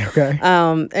available. Okay.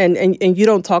 And you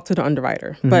don't talk to the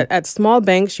underwriter. But at small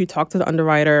banks, you talk to the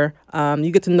underwriter.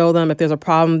 You get to know them. If there's a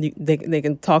problem, they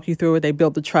can talk you through it. They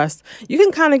build the trust. You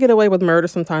can kind of get away with murder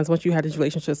sometimes once you have these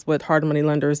relationships with hard money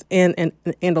lenders and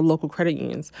the local credit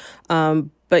unions.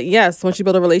 But yes, once you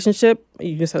build a relationship,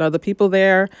 you can send other people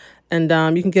there, and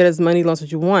you can get as many loans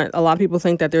as you want. A lot of people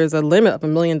think that there's a limit of $1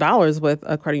 million with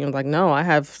a credit union. Like, no, I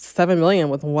have $7 million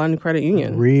with one credit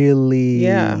union. Really?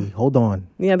 Yeah. Hold on.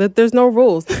 Yeah, there's no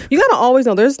rules. You gotta always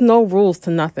know there's no rules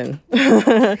to nothing.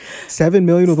 $7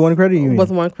 million with one credit union.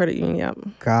 With one credit union, yeah.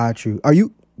 Got you. Are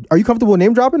you comfortable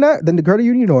name dropping that? Then the credit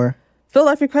union or?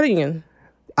 Philadelphia Credit Union.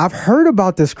 I've heard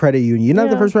about this credit union. You're not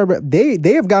the first person.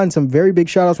 They have gotten some very big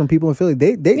shout outs from people in Philly.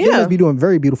 They must be doing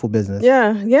very beautiful business.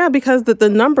 Yeah, because the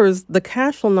numbers, the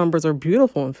cash flow numbers are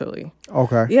beautiful in Philly.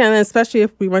 Okay. Yeah, and especially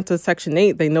if we went to Section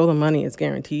 8, they know the money is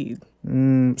guaranteed.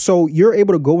 So you're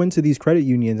able to go into these credit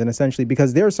unions and essentially,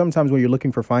 because there are sometimes when you're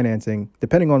looking for financing,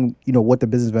 depending on, what the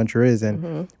business venture is.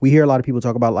 And we hear a lot of people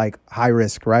talk about like high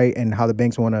risk, right? And how the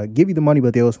banks want to give you the money,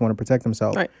 but they also want to protect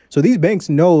themselves. Right. So these banks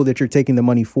know that you're taking the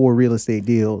money for real estate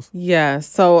deals. Yeah.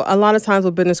 So a lot of times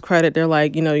with business credit, they're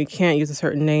like, you can't use a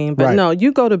certain name. But no,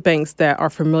 you go to banks that are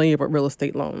familiar with real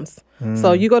estate loans.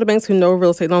 So you go to banks who know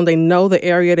real estate loan. They know the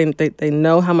area. They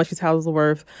know how much these houses are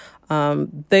worth.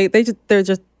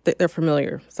 They're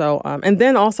familiar. So, and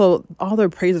then also all their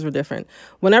appraisers are different.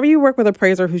 Whenever you work with an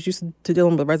appraiser who's used to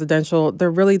dealing with residential,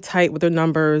 they're really tight with their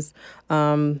numbers.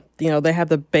 They have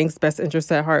the bank's best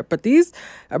interests at heart. But these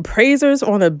appraisers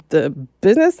on the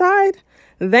business side,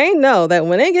 they know that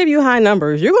when they give you high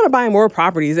numbers, you're going to buy more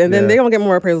properties, and then they're going to get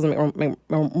more appraisals and make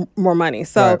more money.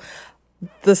 So. Right.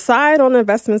 The side on the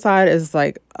investment side is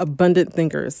like abundant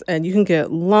thinkers, and you can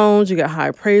get loans, you get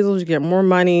high appraisals, you get more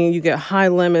money, you get high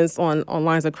limits on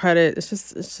lines of credit. It's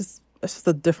just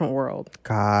a different world.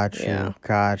 Got you.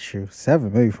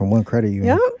 $7 million from one credit union.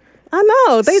 Yeah, I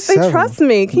know. They trust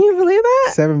me. Can you believe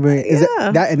that? $7 million. Is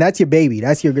that, and that's your baby.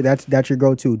 That's your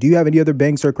go-to. Do you have any other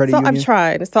banks or credit unions? I've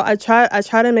tried. So I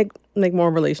try to make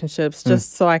more relationships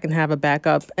just so I can have a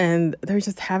backup, and they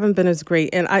just haven't been as great.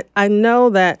 And I know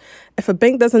that if a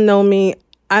bank doesn't know me,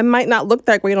 I might not look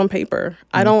that great on paper.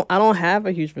 I don't have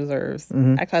a huge reserves.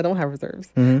 Actually, I don't have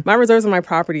reserves. My reserves are my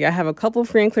property. I have a couple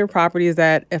free and clear properties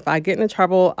that if I get into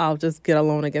trouble, I'll just get a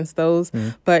loan against those.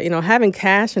 But, having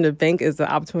cash in the bank is an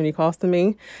opportunity cost to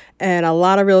me. And a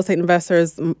lot of real estate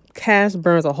investors, cash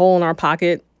burns a hole in our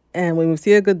pocket. And when we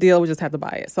see a good deal, we just have to buy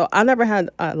it. So I never had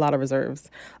a lot of reserves.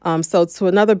 So to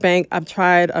another bank, I've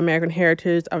tried American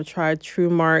Heritage. I've tried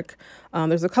TrueMark.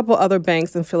 There's a couple other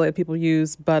banks in Philly that people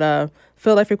use. But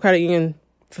Philadelphia Credit Union,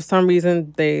 for some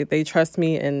reason, they trust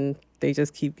me and they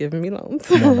just keep giving me loans.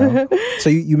 So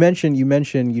you mentioned,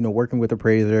 working with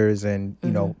appraisers and,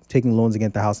 taking loans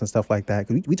against the house and stuff like that.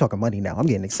 We talking money now. I'm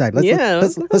getting excited.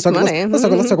 Let's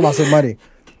talk about some money.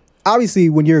 Obviously,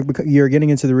 when you're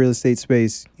getting into the real estate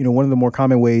space, one of the more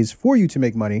common ways for you to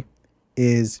make money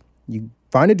is you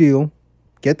find a deal,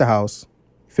 get the house,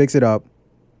 fix it up,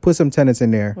 put some tenants in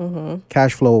there,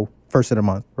 cash flow first of the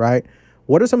month, right?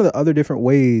 What are some of the other different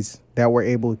ways that we're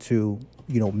able to,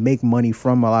 make money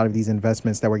from a lot of these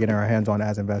investments that we're getting our hands on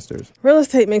as investors? Real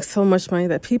estate makes so much money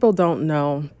that people don't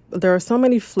know. There are so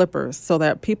many flippers so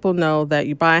that people know that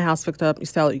you buy a house, fixed up, you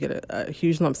sell it, you get a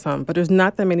huge lump sum. But there's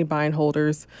not that many buy and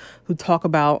holders who talk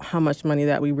about how much money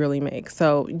that we really make.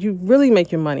 So you really make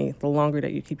your money the longer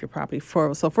that you keep your property.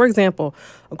 So for example,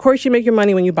 of course you make your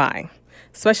money when you buy,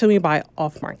 especially when you buy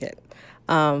off market.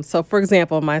 So for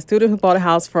example, my student who bought a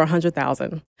house for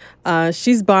 $100,000,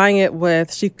 she's buying it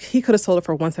he could have sold it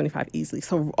for $175,000 easily.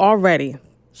 So already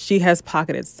she has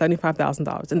pocketed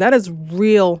 $75,000, and that is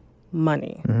real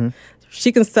money.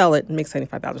 She can sell it and make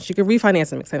 $75,000. She can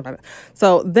refinance and make $75,000.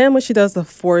 So then when she does the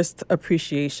forced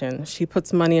appreciation, she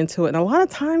puts money into it. And a lot of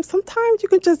times, sometimes you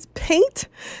can just paint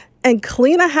and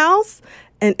clean a house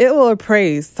and it will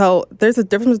appraise. So there's a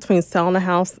difference between selling a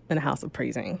house and a house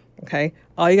appraising. Okay.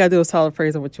 All you got to do is tell the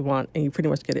appraiser what you want and you pretty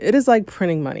much get it. It is like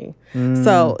printing money.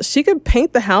 So she could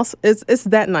paint the house. It's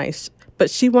that nice. But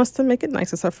she wants to make it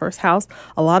nice. It's her first house.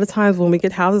 A lot of times when we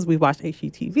get houses, we watch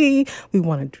HGTV. We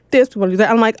want to do this. We want to do that.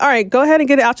 I'm like, all right, go ahead and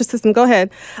get it out your system. Go ahead.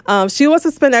 She wants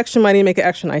to spend extra money and make it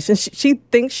extra nice. And she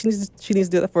thinks she needs to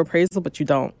do that for appraisal, but you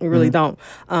don't. You really don't.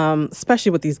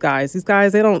 Especially with these guys. These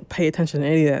guys, they don't pay attention to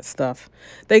any of that stuff.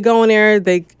 They go in there.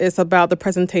 It's about the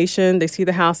presentation. They see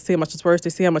the house, see how much it's worth. They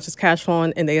see how much it's cash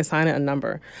flowing, and they assign it a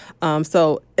number.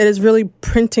 So it is really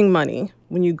printing money.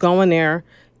 When you go in there,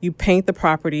 you paint the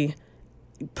property,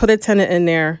 put a tenant in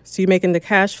there, so you're making the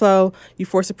cash flow, you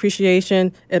force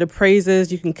appreciation, it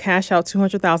appraises, you can cash out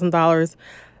 $200,000.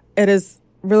 It is,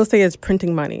 real estate is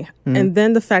printing money. And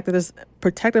then the fact that it's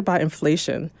protected by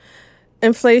inflation.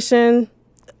 Inflation,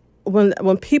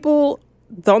 when people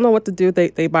don't know what to do,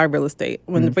 they buy real estate.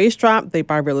 When the rates drop, they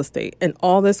buy real estate. And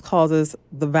all this causes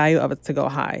the value of it to go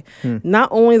high. Not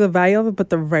only the value of it, but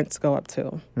the rents go up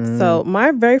too. So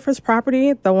my very first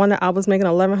property, the one that I was making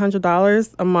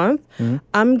 $1,100 a month,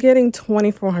 I'm getting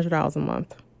 $2,400 a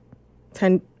month,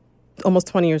 almost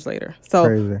 20 years later. So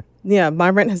Crazy. Yeah, my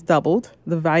rent has doubled.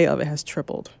 The value of it has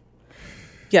tripled.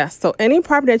 Yes, so any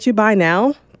property that you buy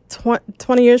now,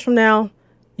 20 years from now,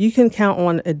 you can count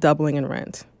on it doubling in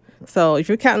rent. So if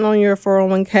you're counting on your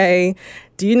 401k,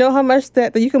 do you know how much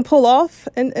that you can pull off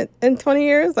in 20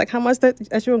 years? Like how much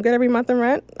that you will get every month in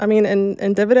rent? I mean,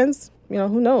 in dividends,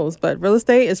 who knows? But real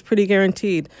estate is pretty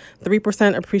guaranteed.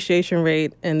 3% appreciation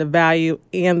rate in the value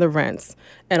and the rents.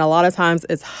 And a lot of times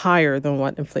it's higher than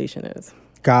what inflation is.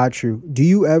 Got you. Do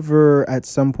you ever, at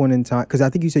some point in time, because I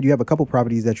think you said you have a couple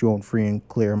properties that you own free and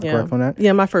clear. Am I correct on that?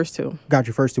 Yeah, my first two. Got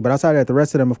your first two. But outside of that, the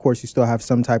rest of them, of course, you still have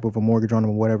some type of a mortgage on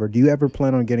them or whatever. Do you ever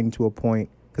plan on getting to a point,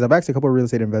 because I've asked a couple of real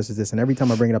estate investors this, and every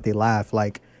time I bring it up, they laugh,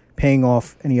 like paying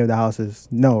off any of the houses?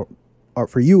 No. Or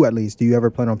for you, at least, do you ever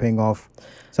plan on paying off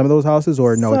some of those houses,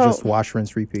 or no, just wash,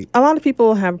 rinse, repeat? A lot of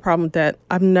people have a problem with debt.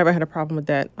 I've never had a problem with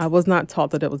debt. I was not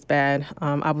taught that it was bad.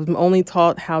 I was only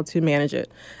taught how to manage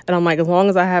it. And I'm like, as long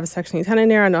as I have a Section 8 tenant in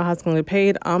there, I know how it's going to get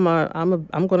paid. I'm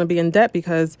going to be in debt,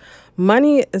 because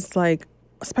money is like,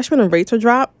 especially when the rates are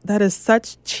dropped, that is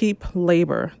such cheap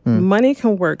labor. Money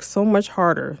can work so much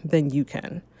harder than you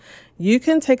can. You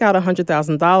can take out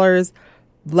 $100,000,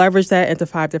 leverage that into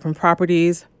 5 different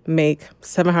properties, make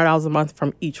 $700 a month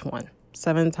from each one.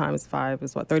 7 times 5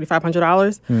 is what,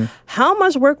 $3,500? How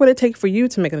much work would it take for you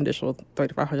to make an additional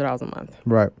 $3,500 a month?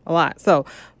 Right. A lot. So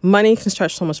money can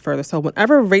stretch so much further. So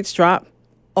whenever rates drop,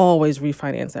 always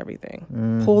refinance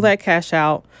everything. Pull that cash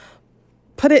out.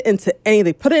 Put it into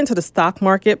anything. Put it into the stock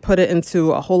market. Put it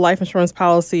into a whole life insurance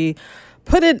policy.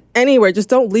 Put it anywhere. Just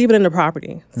don't leave it in the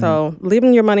property. So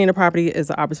leaving your money in the property is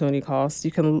an opportunity cost.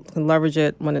 You can leverage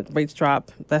it when rates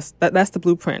drop. That's the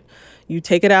blueprint. You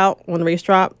take it out when the rates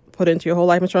drop, put it into your whole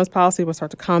life insurance policy, will start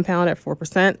to compound at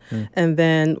 4%. And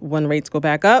then when rates go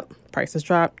back up, prices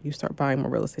drop, you start buying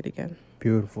more real estate again.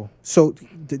 Beautiful. So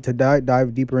to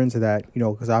dive deeper into that,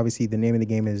 because obviously the name of the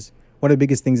game is, one of the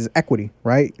biggest things is equity,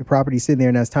 right? Your property's sitting there,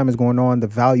 and as time is going on, the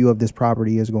value of this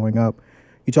property is going up.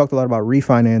 You talked a lot about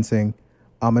refinancing.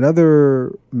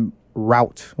 Another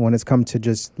route when it's come to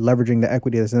just leveraging the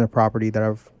equity that's in the property that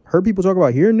I've heard people talk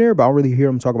about here and there, but I don't really hear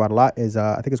them talk about a lot, is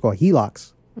I think it's called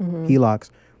HELOCs.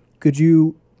 HELOCs. Could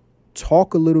you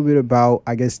talk a little bit about,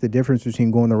 I guess, the difference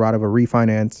between going the route of a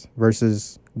refinance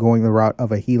versus going the route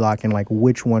of a HELOC, and like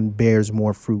which one bears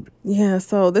more fruit? Yeah,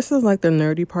 so this is like the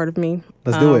nerdy part of me.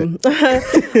 Let's do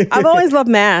it. I've always loved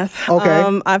math.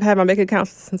 Okay. I've had my bank account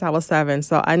since I was 7,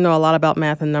 so I know a lot about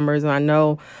math and numbers, and I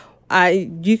know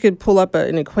you could pull up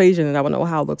an equation and I would know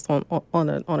how it looks on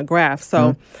a graph.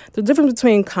 So the difference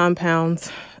between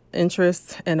compound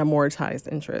interest and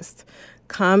amortized interest.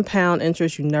 Compound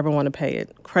interest, you never want to pay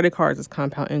it. Credit cards is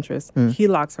compound interest.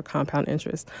 HELOCs are compound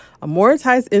interest.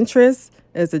 Amortized interest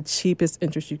is the cheapest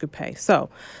interest you could pay. So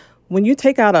when you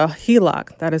take out a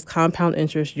HELOC, that is compound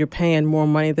interest, you're paying more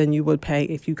money than you would pay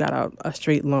if you got a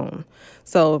straight loan.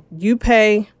 So you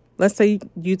pay, let's say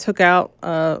you took out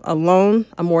a loan,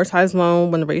 amortized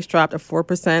loan, when the rates dropped at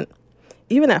 4%,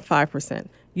 even at 5%.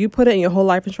 You put it in your whole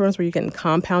life insurance where you're getting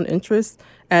compound interest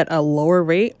at a lower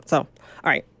rate. So, all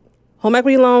right, home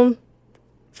equity loan,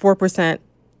 4%.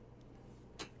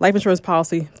 Life insurance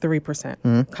policy,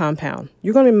 3%. Compound.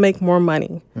 You're going to make more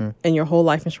money in your whole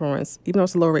life insurance, even though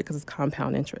it's a lower rate because it's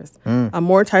compound interest.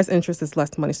 Amortized interest is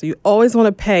less money. So you always want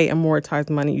to pay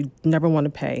amortized money. You never want to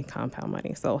pay compound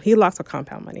money. So HELOCs are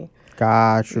compound money.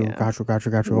 Got you. Yeah. Got you.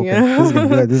 Okay. Yeah. This is getting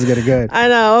good. This is getting good. I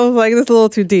know. I was like, this is a little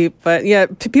too deep. But yeah,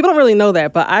 people don't really know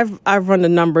that. But I've run the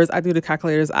numbers. I do the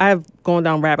calculators. I have gone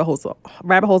down rabbit holes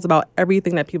about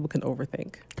everything that people can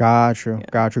overthink. Got you. Yeah.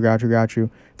 Got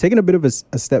you. Taking a bit of a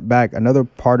step back, another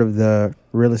part of the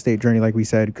real estate journey, like we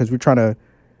said, because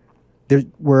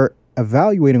we're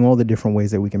evaluating all the different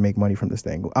ways that we can make money from this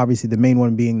thing. Obviously, the main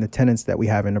one being the tenants that we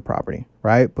have in the property,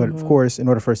 right? But of course, in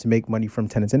order for us to make money from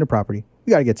tenants in the property,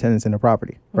 we got to get tenants in the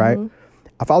property, right?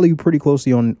 I follow you pretty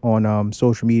closely on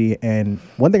social media, and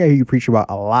one thing I hear you preach about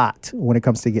a lot when it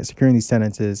comes to securing these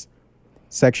tenants is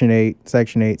Section 8.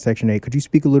 Could you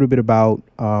speak a little bit about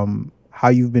how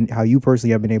you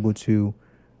personally have been able to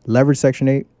leverage Section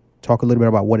 8? Talk a little bit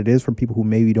about what it is for people who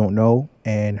maybe don't know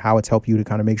and how it's helped you to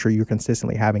kind of make sure you're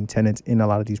consistently having tenants in a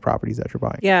lot of these properties that you're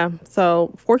buying. Yeah.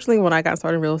 So fortunately, when I got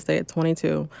started in real estate at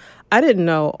 22, I didn't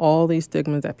know all these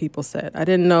stigmas that people said. I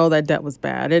didn't know that debt was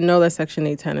bad. I didn't know that Section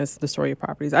 8 tenants destroy your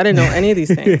properties. I didn't know any of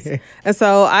these things. And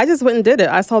so I just went and did it.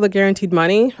 I saw the guaranteed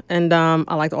money, and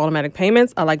I liked the automatic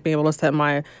payments. I liked being able to set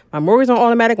my mortgage on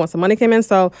automatic once the money came in.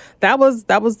 So that was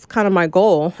kind of my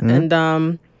goal.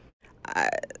 And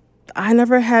I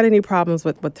never had any problems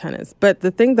with tenants. But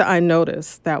the thing that I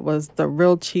noticed that was the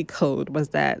real cheat code was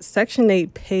that Section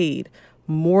 8 paid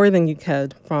more than you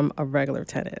could from a regular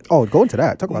tenant. Oh, go into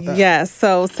that. Talk about that. Yeah.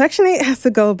 So Section 8 has to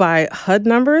go by HUD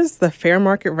numbers, the fair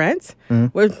market rent,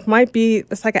 which might be,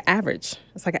 it's like an average.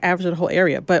 It's like an average of the whole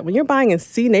area. But when you're buying in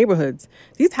C neighborhoods,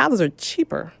 these houses are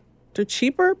cheaper. They're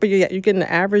cheaper, but you're getting the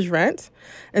average rent.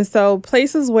 And so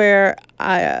places where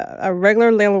a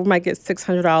regular landlord might get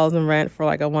 $600 in rent for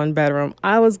like a one bedroom,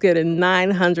 I was getting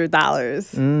 $900.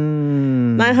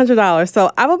 $900.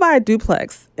 So I would buy a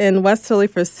duplex in West Philly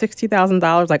for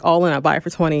 $60,000, like all in. I buy it for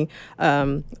 20,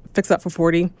 fix up for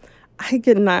 40. I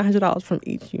get $900 from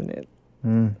each unit.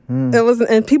 It was,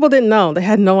 and people didn't know. They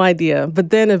had no idea.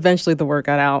 But then eventually the word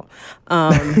got out.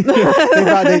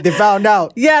 They found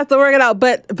out. Yeah, the word got out.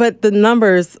 But the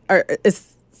numbers are.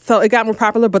 So it got more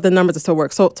popular, but the numbers are still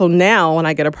work. So now when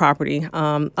I get a property,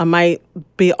 I might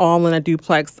be all in a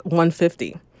duplex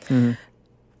 $150.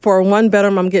 For a one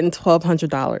bedroom, I'm getting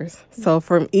 $1,200. So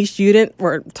from each unit,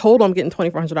 or total, I'm getting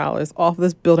 $2,400 off of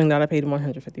this building that I paid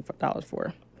 $150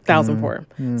 for.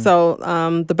 So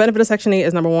the benefit of Section 8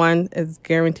 is, number one, is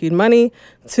guaranteed money.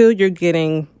 2, you're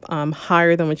getting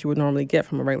higher than what you would normally get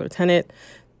from a regular tenant.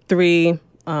 3,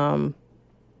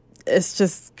 it's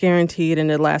just guaranteed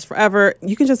and it lasts forever.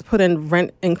 You can just put in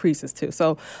rent increases too.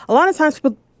 So a lot of times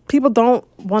people don't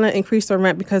want to increase their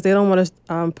rent because they don't want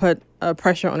to put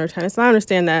pressure on their tenants. And I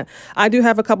understand that. I do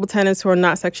have a couple tenants who are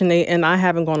not Section 8, and I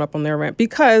haven't gone up on their rent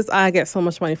because I get so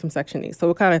much money from Section 8. So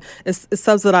it kind of it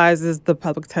subsidizes the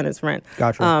public tenants' rent.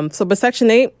 Gotcha. But Section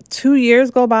 8, 2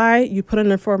 years go by, you put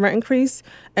in for a rent increase,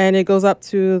 and it goes up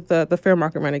to the fair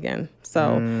market rent again.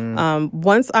 So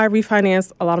once I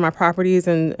refinanced a lot of my properties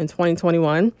in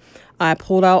 2021, I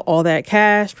pulled out all that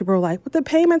cash. People were like, but the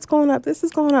payment's going up. This is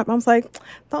going up. I was like,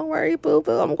 don't worry,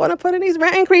 boo-boo. I'm going to put in these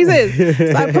rent increases.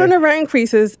 So I put in the rent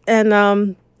increases,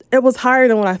 and it was higher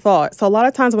than what I thought. So a lot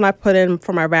of times when I put in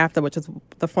for my RAFTA, which is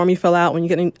the form you fill out when you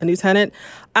get a new tenant,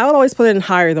 I would always put it in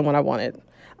higher than what I wanted.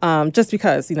 Just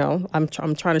because, I'm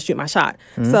trying to shoot my shot.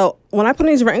 So when I put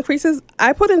in these rent increases,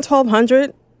 I put in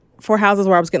 $1,200 for houses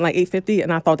where I was getting like $850,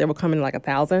 and I thought they would come in like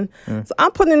 $1,000. So I'm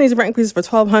putting in these rent increases for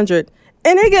 $1,200,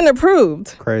 and they're getting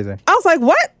approved. Crazy. I was like,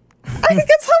 what? I can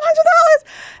get $1,200?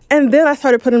 And then I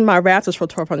started putting my RAFTers for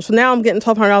 $1,200. So now I'm getting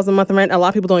 $1,200 a month in rent. A lot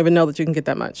of people don't even know that you can get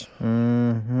that much.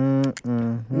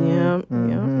 Yeah.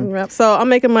 So I'm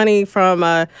making money from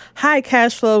high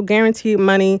cash flow, guaranteed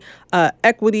money,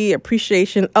 equity,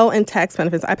 appreciation, and tax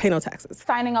benefits. I pay no taxes.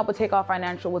 Signing up with Takeoff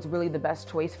Financial was really the best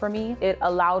choice for me. It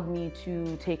allowed me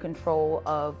to take control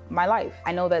of my life.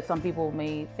 I know that some people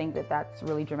may think that that's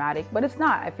really dramatic, but it's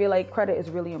not. I feel like credit is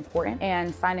really important,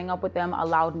 and signing up with them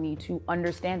allowed me to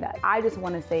understand that. I just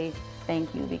want to say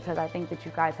thank you, because I think that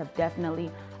you guys have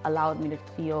definitely allowed me to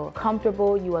feel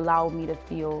comfortable. You allowed me to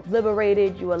feel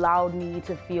liberated. You allowed me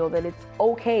to feel that it's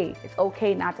okay. It's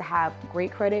okay not to have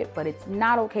great credit, but it's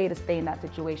not okay to stay in that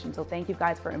situation. So thank you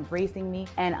guys for embracing me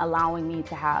and allowing me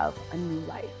to have a new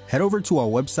life. Head over to our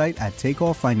website at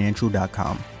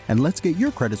takeofffinancial.com and let's get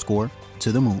your credit score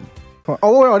to the moon.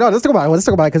 Oh, no, let's talk about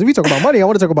it. Because if we talk about money, I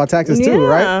want to talk about taxes too,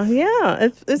 right? Yeah.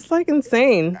 It's like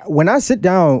insane. When I sit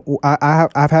down,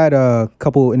 I've had a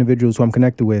couple individuals who I'm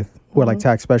connected with who are like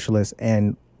tax specialists.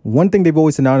 And one thing they've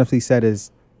always anonymously said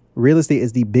is real estate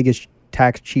is the biggest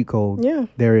tax cheat code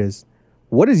there is.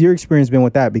 What has your experience been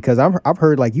with that? Because I've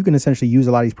heard like you can essentially use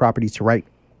a lot of these properties to write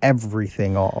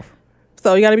everything off.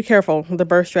 So you got to be careful with the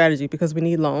birth strategy, because we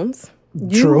need loans.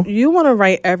 True. You want to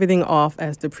write everything off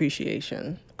as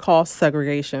depreciation, cost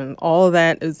segregation. All of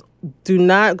that is, do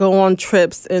not go on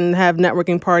trips and have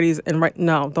networking parties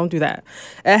no, don't do that.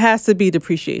 It has to be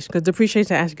depreciation because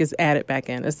depreciation actually gets added back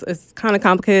in. It's kind of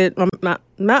complicated.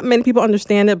 Not many people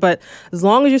understand it, but as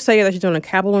long as you say that you're doing a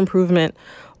capital improvement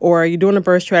or you're doing a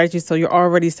burst strategy, so you're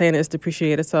already saying it's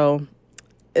depreciated. So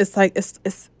it's like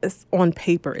it's on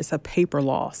paper. It's a paper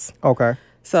loss. Okay.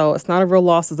 So it's not a real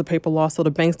loss, it's a paper loss. So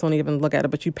the banks don't even look at it.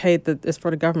 But you pay it's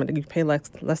for the government. You pay less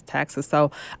taxes.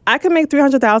 So I can make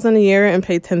 $300,000 a year and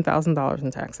pay $10,000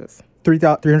 in taxes.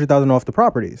 $300,000 off the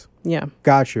properties. Yeah.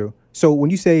 Got you. So when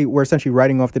you say we're essentially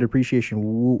writing off the depreciation,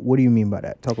 what do you mean by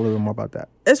that? Talk a little bit more about that.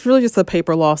 It's really just a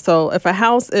paper loss. So if a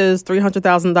house is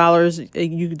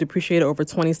 $300,000, you depreciate it over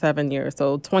 27 years.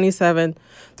 So 300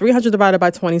 divided by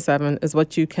 27 is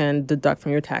what you can deduct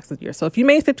from your taxes a year. So if you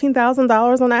made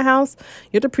 $15,000 on that house,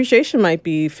 your depreciation might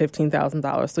be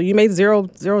 $15,000. So you made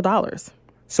 $0.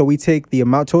 So we take the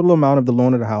total amount of the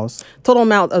loan of the house. Total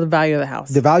amount of the value of the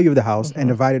house. The value of the house and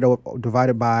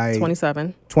divided by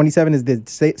 27. 27 is the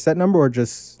set number or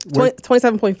just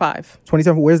 27.5.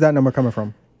 27. Where's that number coming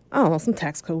from? I don't know, some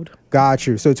tax code. Got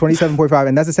you. So 27.5,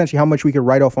 and that's essentially how much we could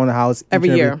write off on the house every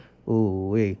year. Ooh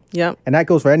wee. Yep. And that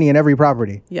goes for any and every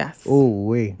property. Yes. Ooh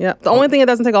wee. Yep. The only thing it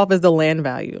doesn't take off is the land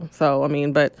value. So I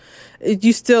mean, but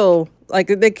you still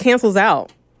it cancels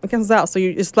out. It cancels out. So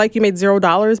it's like you made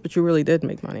 $0, but you really did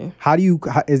make money.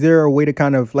 Is there a way to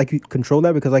kind of like you control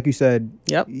that? Because like you said,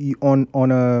 yep. On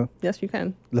a. Yes, you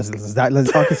can. Let's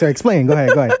explain. Go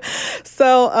ahead.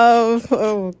 So,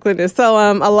 oh goodness. So,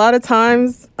 a lot of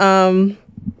times,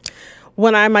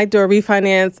 when I might do a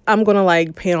refinance, I'm going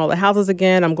to paint all the houses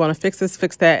again. I'm going to fix this,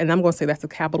 fix that. And I'm going to say that's a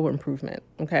capital improvement.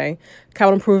 Okay.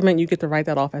 Capital improvement, you get to write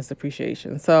that off as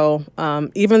depreciation. So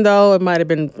even though it might have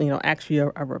been, actually a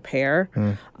repair,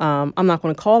 I'm not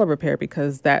going to call it a repair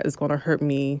because that is going to hurt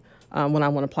me when I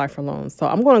want to apply for loans. So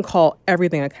I'm going to call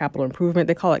everything a capital improvement.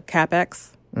 They call it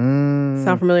CapEx.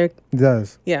 Sound familiar? It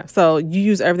does. Yeah. So you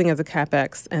use everything as a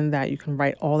CapEx and that you can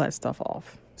write all that stuff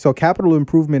off. So capital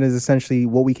improvement is essentially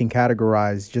what we can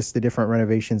categorize just the different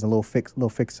renovations and little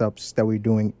fix-ups that we're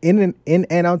doing in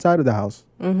and outside of the house.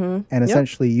 Mm-hmm. And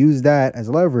essentially use that as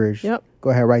leverage. Yep.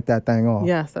 Go ahead, write that thing off.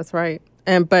 Yes, that's right.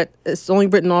 But it's only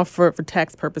written off for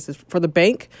tax purposes. For the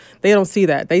bank, they don't see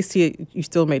that. They see it, you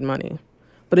still made money.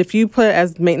 But if you put it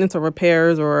as maintenance or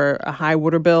repairs or a high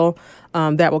water bill,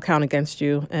 that will count against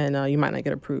you and you might not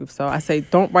get approved. So I say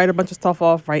don't write a bunch of stuff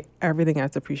off. Write everything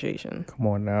as depreciation. Come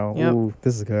on now. Yep. Ooh,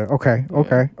 this is good. Okay.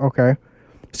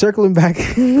 Circling back.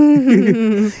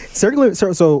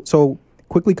 So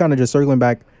quickly kind of just circling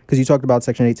back because you talked about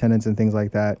Section 8 tenants and things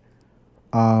like that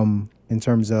in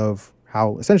terms of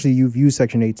how essentially you've used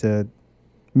Section 8 to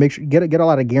make sure get a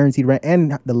lot of guaranteed rent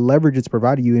and the leverage it's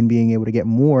provided you in being able to get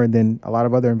more than a lot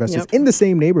of other investors in the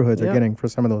same neighborhoods are getting for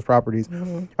some of those properties.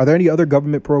 Mm-hmm. Are there any other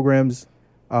government programs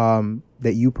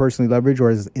that you personally leverage,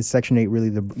 or is Section 8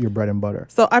 really your bread and butter?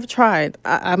 So I've tried.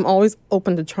 I'm always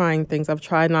open to trying things. I've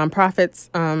tried nonprofits.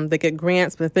 They get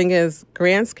grants, but the thing is,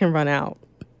 grants can run out.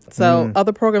 So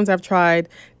other programs I've tried,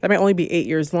 that might only be 8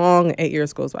 years long. 8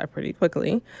 years goes by pretty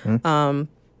quickly. They run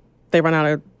out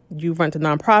of. You run to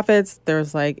nonprofits,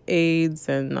 there's AIDS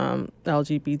and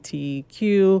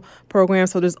LGBTQ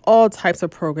programs. So there's all types of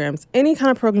programs. Any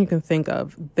kind of program you can think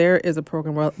of, there is a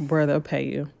program where they'll pay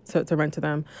you to rent to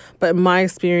them. But in my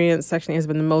experience, Section 8 has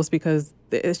been the most because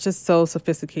it's just so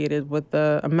sophisticated with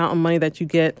the amount of money that you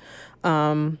get.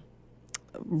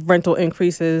 Rental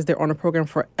increases, they're on a program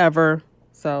forever.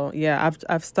 So yeah,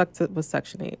 I've stuck with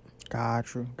Section 8.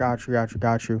 Got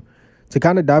you. To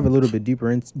kind of dive a little bit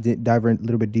deeper,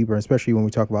 especially when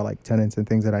we talk about tenants and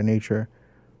things of that nature.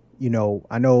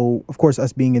 I know, of course,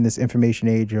 us being in this information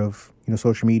age of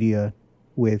social media,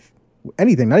 with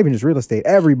anything, not even just real estate,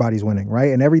 everybody's winning, right?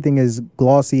 And everything is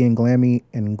glossy and glammy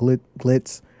and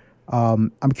glitz.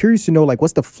 I'm curious to know,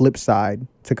 what's the flip side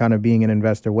to kind of being an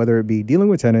investor, whether it be dealing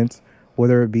with tenants,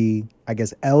 whether it be, I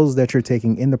guess, L's that you're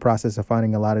taking in the process of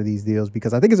finding a lot of these deals,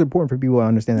 because I think it's important for people to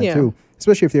understand that too,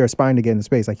 especially if they're aspiring to get in the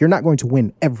space. You're not going to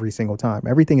win every single time.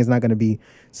 Everything is not going to be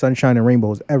sunshine and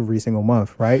rainbows every single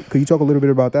month, right? Could you talk a little bit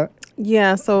about that?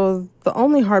 Yeah, so the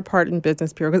only hard part in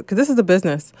business, because this is a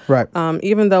business. Right.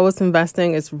 Even though it's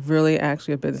investing, it's really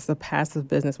actually a business, a passive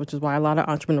business, which is why a lot of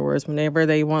entrepreneurs, whenever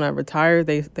they want to retire,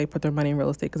 they put their money in real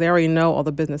estate because they already know all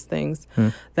the business things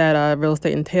that real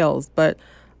estate entails. But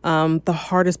the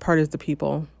hardest part is the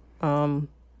people.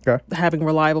 Having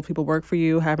reliable people work for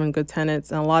you, having good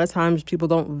tenants. And a lot of times people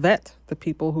don't vet the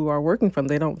people who are working for them.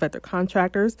 They don't vet their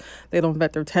contractors. They don't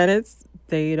vet their tenants.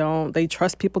 They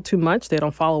trust people too much. They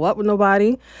don't follow up with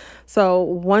nobody. So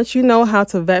once you know how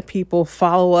to vet people,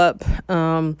 follow up,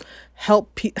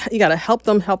 you got to help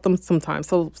them sometimes.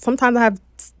 So sometimes I have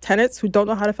tenants who don't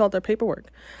know how to fill out their paperwork.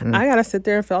 I got to sit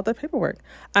there and fill out their paperwork.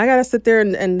 I got to sit there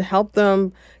and help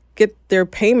them get their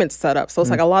payments set up. So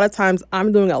it's like a lot of times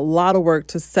I'm doing a lot of work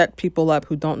to set people up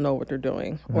who don't know what they're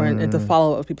doing and to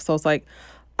follow up with people. So it's like,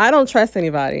 I don't trust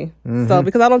anybody. So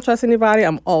because I don't trust anybody,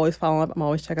 I'm always following up. I'm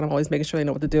always checking. I'm always making sure they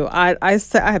know what to do. I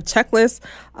have checklists.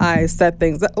 I set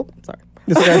things up. Oh, sorry.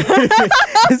 It's okay.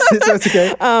 it's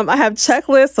okay. I have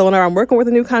checklists. So whenever I'm working with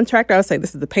a new contractor, I'll say,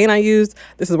 this is the paint I used.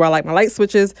 This is where I like my light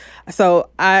switches. So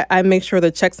I make sure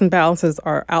the checks and balances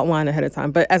are outlined ahead of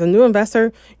time. But as a new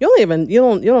investor, you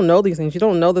don't know these things. You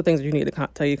don't know the things that you need to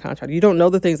tell your contractor. You don't know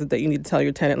the things that you need to tell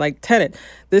your tenant. Like, tenant,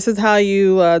 this is how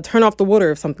you turn off the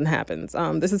water if something happens.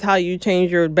 This is how you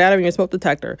change your battery in your smoke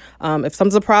detector. If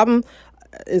something's a problem,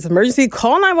 it's emergency,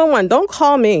 call 911. Don't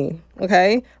call me,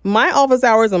 okay? My office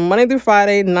hours are Monday through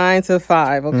Friday, 9 to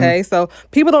 5, okay? So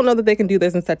people don't know that they can do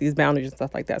this and set these boundaries and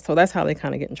stuff like that. So that's how they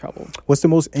kind of get in trouble. What's the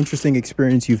most interesting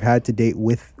experience you've had to date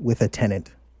with a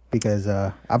tenant? Because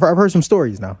I've heard some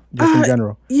stories now, just in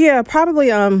general. Yeah, probably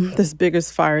this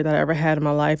biggest fire that I ever had in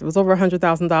my life. It was over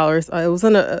 $100,000. It was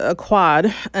in a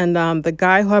quad, and the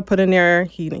guy who I put in there,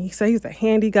 he said he's a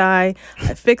handy guy.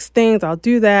 I fix things, I'll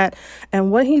do that. And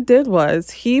what he did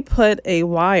was he put a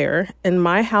wire in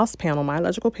my house panel, my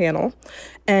electrical panel,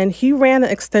 and he ran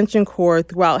an extension cord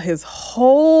throughout his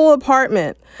whole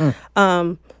apartment.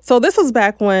 So this was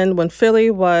back when Philly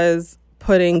was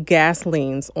putting gas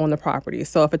liens on the property.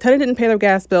 So if a tenant didn't pay their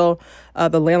gas bill,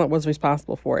 the landlord was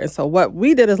responsible for it. And so what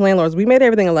we did as landlords, we made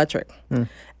everything electric.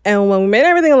 And when we made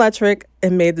everything electric,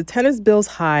 it made the tenants' bills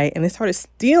high, and they started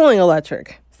stealing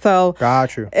electric. So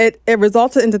Got you. It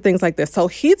resulted into things like this. So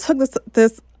he took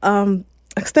this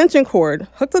extension cord,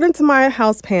 hooked it into my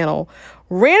house panel,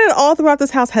 ran it all throughout this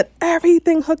house, had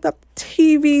everything hooked up,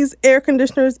 TVs, air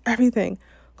conditioners, everything.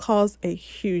 Caused a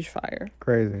huge fire.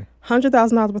 Crazy.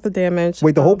 $100,000 worth of damage.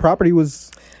 Wait, the whole property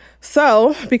was...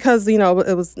 So, because, it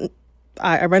was...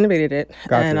 I renovated it.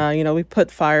 Gotcha. And, we put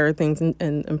fire things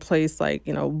in place, like,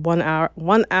 1 hour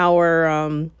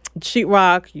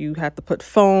sheetrock. You have to put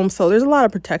foam. So there's a lot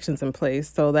of protections in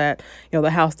place so that,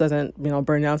 the house doesn't,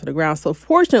 burn down to the ground. So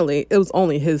fortunately, it was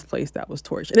only his place that was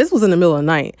torched. And this was in the middle of the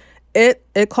night.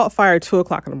 It caught fire at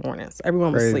 2:00 in the morning. So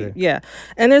everyone was asleep. Yeah.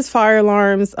 And there's fire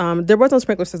alarms. There was no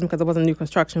sprinkler system because it wasn't new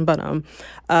construction. But, so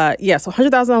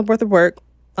 $100,000 worth of work.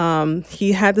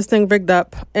 He had this thing rigged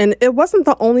up, and it wasn't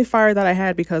the only fire that I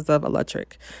had because of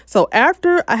electric. So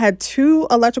after I had 2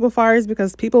 electrical fires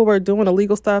because people were doing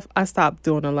illegal stuff, I stopped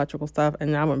doing electrical stuff,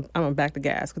 and I went back to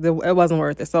gas because it wasn't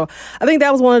worth it. So I think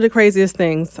that was one of the craziest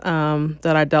things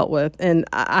that I dealt with. And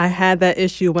I had that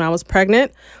issue when I was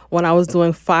pregnant, when I was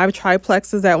doing 5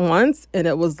 triplexes at once, and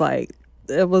it was like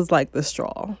the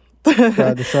straw.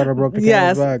 The straw that broke the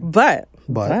camel's back. But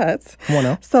come on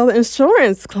now. So the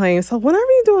insurance claim. So whenever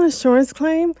you do an insurance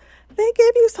claim, they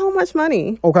give you so much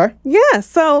money. Okay. Yeah.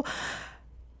 So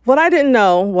what I didn't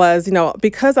know was,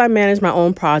 because I manage my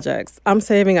own projects, I'm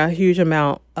saving a huge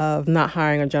amount of not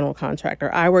hiring a general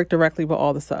contractor. I work directly with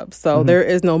all the subs. So there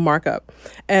is no markup.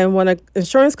 And when an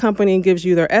insurance company gives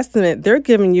you their estimate, they're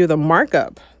giving you the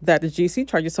markup that the GC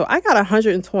charges. So I got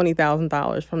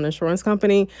 $120,000 from the insurance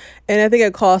company, and I think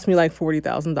it cost me like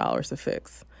 $40,000 to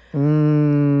fix.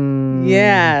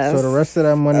 Yeah. So the rest of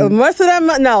that money...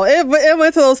 no, it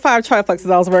went to those 5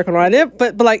 triplexes I was working on.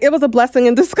 But it was a blessing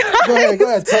in disguise. Go ahead.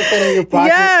 Tuck that in your pocket.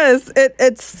 Yes,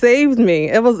 it saved me.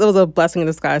 It was a blessing in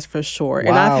disguise for sure. Wow.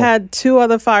 And I've had 2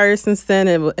 other fires since then,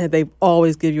 and they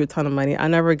always give you a ton of money. I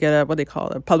never get a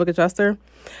public adjuster.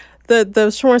 The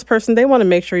insurance person, they want to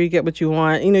make sure you get what you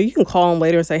want. You can call them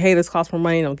later and say, hey, this costs more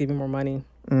money, and they'll give you more money.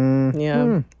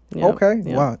 Yeah. Okay.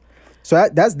 Yeah. Wow. So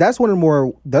that's one of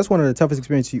the toughest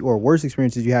experiences or worst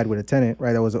experiences you had with a tenant,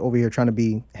 right? That was over here trying to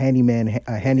be handyman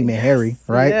Harry,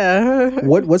 right? Yeah.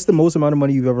 What's the most amount of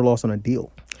money you've ever lost on a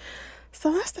deal?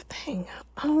 So that's the thing.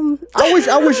 I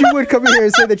wish you would come in here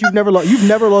and say that you've never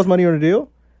lost money on a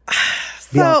deal.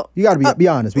 You got to be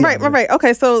honest. Right.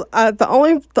 Okay. So the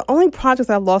only projects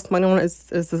I've lost money on is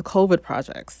the COVID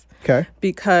projects. Okay.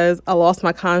 Because I lost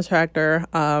my contractor.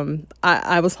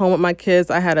 I was home with my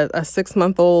kids. I had a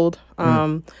 6-month-old,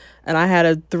 and I had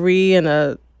a 3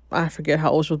 and I forget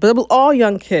how old she was, but it was all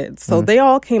young kids. So they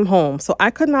all came home. So I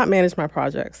could not manage my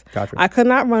projects. Gotcha. I could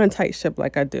not run a tight ship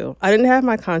like I do. I didn't have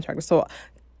my contractor. So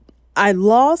I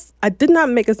did not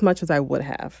make as much as I would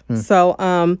have. So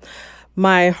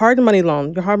my hard money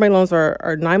loan, your hard money loans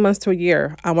are 9 months to a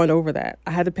year. I went over that.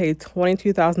 I had to pay a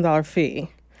 $22,000 fee.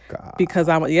 because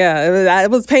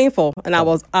it was painful, and I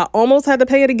almost had to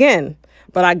pay it again,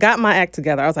 but I got my act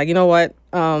together. I was like, you know what?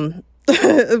 But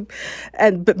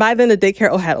by then the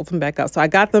daycare had opened back up, so I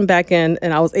got them back in,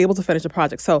 and I was able to finish the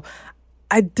project. So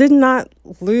I did not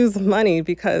lose money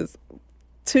because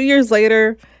 2 years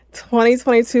later,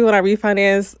 2022, when I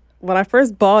refinanced. When I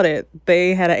first bought it,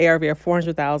 they had an ARV of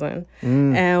 $400,000,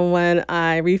 and when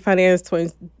I refinanced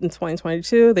in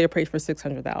 2022, they appraised for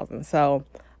 $600,000. So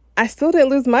I still didn't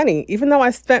lose money, even though I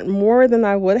spent more than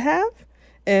I would have.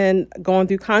 And going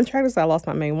through contractors, I lost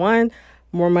my main one,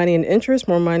 more money in interest,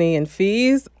 more money in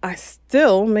fees. I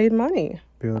still made money.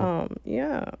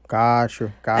 Yeah.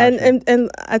 Gotcha. And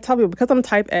I tell people, because I'm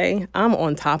type A, I'm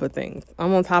on top of things.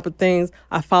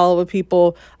 I follow with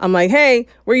people. I'm like, hey,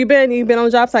 where you been? You've been on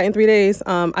the job site in 3 days.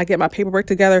 I get my paperwork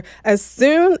together. As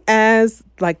soon as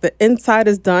like the inside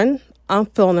is done, I'm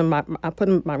filling in I put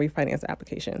in my refinance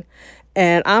application.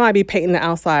 And I might be painting the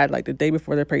outside like the day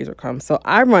before the appraiser comes. So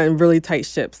I run really tight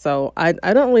ships. So I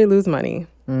don't really lose money.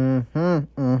 I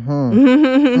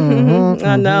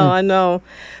know.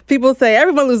 People say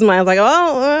everyone loses money. I was like,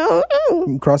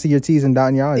 oh. Crossing your T's and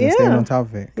dotting your I's and staying on top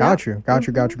of it. Got you.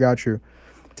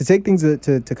 To take things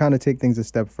to kind of take things a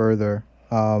step further.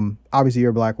 Obviously,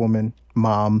 you're a Black woman,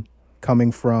 mom,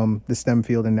 coming from the STEM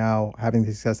field and now having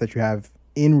the success that you have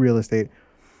in real estate.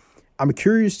 I'm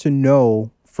curious to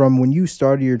know from when you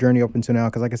started your journey up until now,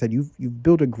 because like I said, you've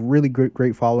built a really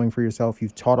great following for yourself.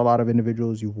 You've taught a lot of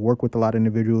individuals. You've worked with a lot of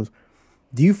individuals.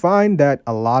 Do you find that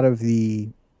a lot of the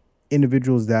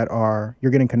individuals that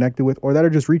you're getting connected with or that are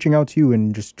just reaching out to you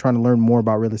and just trying to learn more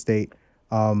about real estate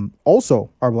also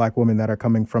are Black women that are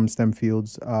coming from STEM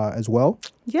fields as well?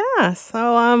 Yeah.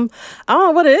 So I don't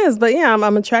know what it is, but yeah,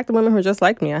 I'm attracted to women who are just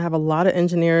like me. I have a lot of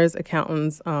engineers,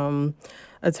 accountants,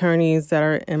 attorneys that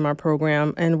are in my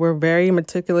program, and we're very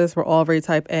meticulous. We're all very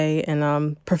type A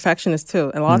and perfectionists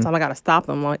too. And a lot of time I got to stop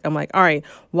them. I'm like, all right,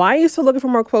 why are you still looking for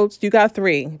more quotes? You got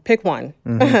 3, pick one.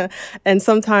 And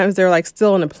sometimes they're like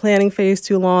still in the planning phase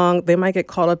too long. They might get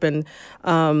caught up in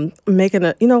making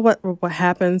what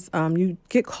happens? You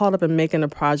get caught up in making a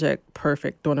project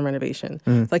perfect during a renovation.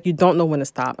 It's like you don't know when to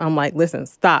stop. I'm like, listen,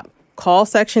 stop. Call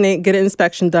Section 8, get an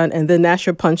inspection done, and then that's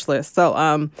your punch list.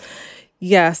 So,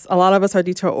 yes, a lot of us are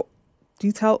detail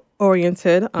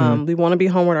oriented. We want to be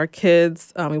home with our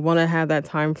kids. We want to have that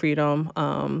time freedom.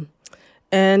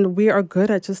 And we are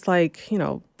good at just like,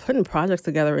 putting projects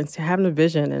together and having a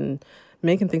vision and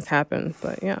making things happen.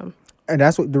 But yeah. And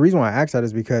that's the reason why I asked that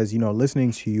is because,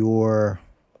 listening to your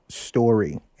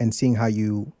story and seeing how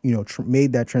you,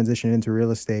 made that transition into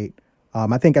real estate.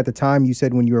 I think at the time you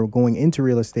said when you were going into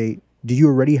real estate, did you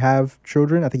already have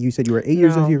children? I think you said you were 8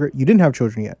 years into you didn't have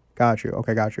children yet. Got you.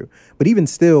 Okay, got you. But even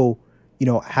still,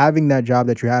 having that job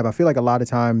that you have, I feel like a lot of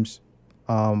times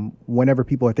whenever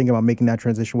people are thinking about making that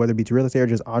transition, whether it be to real estate or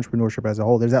just entrepreneurship as a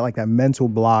whole, there's that mental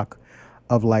block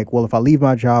of like, well, if I leave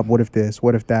my job, what if this,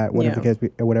 what if that,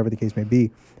 whatever the case may be.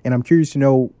 And I'm curious to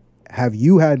know, have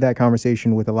you had that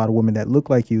conversation with a lot of women that look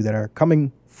like you that are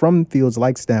coming from fields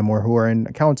like STEM or who are in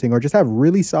accounting or just have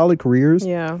really solid careers?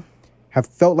 Yeah. Have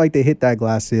felt like they hit that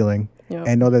glass ceiling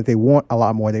and know that they want a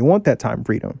lot more. They want that time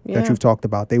freedom that you've talked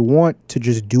about. They want to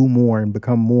just do more and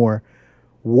become more.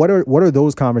 What are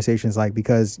those conversations like?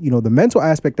 Because, the mental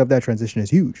aspect of that transition is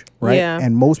huge, right? Yeah.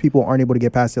 And most people aren't able to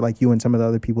get past it like you and some of the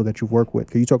other people that you've worked with.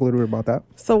 Can you talk a little bit about that?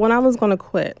 So when I was going to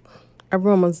quit,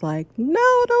 everyone was like,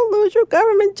 no, don't lose your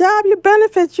government job, your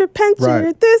benefits, your pension,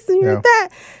 your this and your that.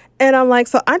 And I'm like,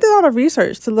 so I did all the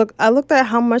research I looked at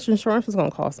how much insurance was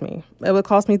going to cost me. It would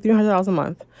cost me $300 a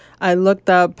month. I looked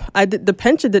up, the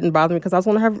pension didn't bother me because I was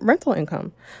going to have rental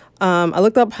income. I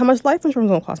looked up how much life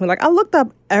insurance was going to cost me. Like I looked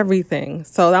up everything.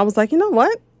 So I was like, you know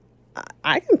what?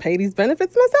 I can pay these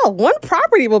benefits myself. One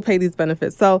property will pay these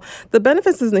benefits. So the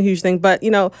benefits isn't a huge thing, but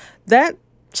that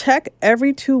check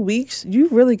every 2 weeks, you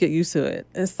really get used to it.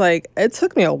 It's like, it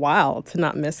took me a while to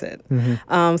not miss it.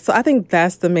 So I think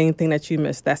that's the main thing that you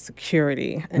miss, that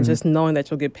security and just knowing that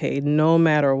you'll get paid no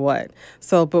matter what.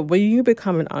 So, but when you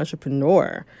become an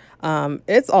entrepreneur,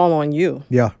 it's all on you.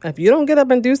 Yeah. If you don't get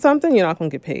up and do something, you're not going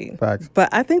to get paid. Facts. But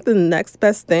I think the next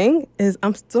best thing is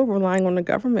I'm still relying on the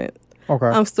government. Okay.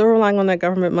 I'm still relying on that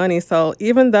government money. So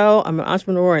even though I'm an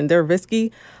entrepreneur and they're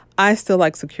risky, I still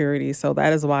like security, so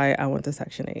that is why I went to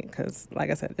Section 8, because,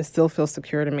 like I said, it still feels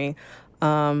secure to me.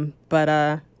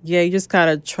 But you just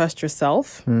gotta trust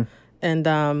yourself, and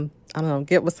I don't know,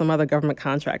 get with some other government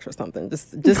contracts or something.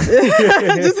 Just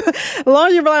as long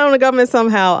as you rely on the government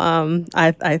somehow,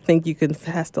 I think you can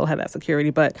still have that security.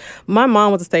 But my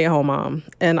mom was a stay-at-home mom,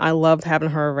 and I loved having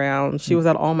her around. She was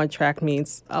at all my track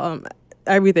meets.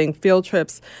 everything, field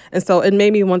trips. And so it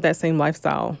made me want that same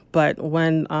lifestyle. But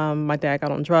when my dad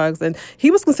got on drugs, and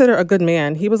he was considered a good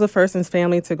man. He was the first in his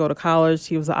family to go to college.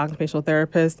 He was an occupational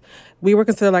therapist. We were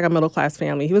considered like a middle-class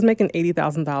family. He was making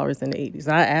 $80,000 in the 80s.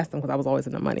 And I asked him because I was always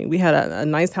in the money. We had a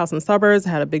nice house in the suburbs,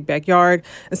 had a big backyard.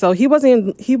 And so he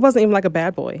wasn't even like a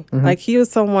bad boy. Like, he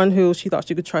was someone who she thought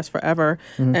she could trust forever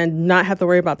and not have to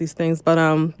worry about these things. But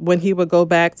when he would go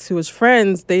back to his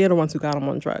friends, they are the ones who got him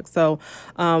on drugs. So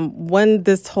when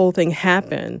this whole thing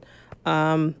happened,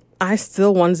 I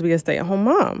still wanted to be a stay-at-home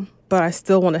mom, but I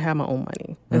still wanted to have my own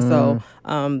money. And so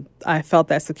I felt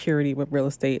that security with real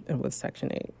estate and with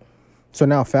Section 8. So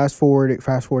now fast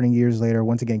forwarding years later,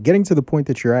 once again, getting to the point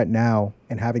that you're at now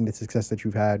and having the success that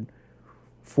you've had,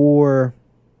 for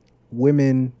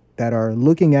women that are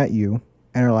looking at you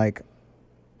and are like,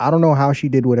 I don't know how she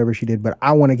did whatever she did, but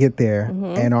I want to get there,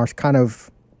 and are kind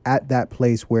of at that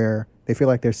place where they feel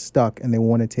like they're stuck and they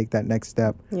want to take that next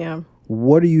step. Yeah.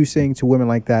 What are you saying to women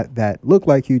like that look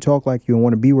like you, talk like you, and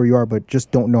want to be where you are, but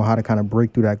just don't know how to kind of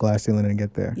break through that glass ceiling and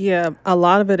get there? Yeah, a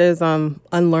lot of it is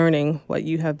unlearning what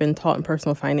you have been taught in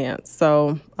personal finance.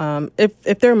 So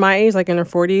if they're my age, like in their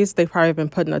 40s, they've probably been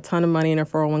putting a ton of money in their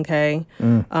 401k,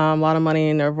 a lot of money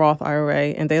in their Roth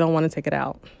IRA, and they don't want to take it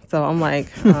out. So I'm like,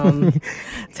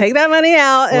 take that money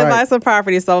out and buy some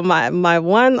property. So my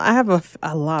one, I have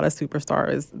a lot of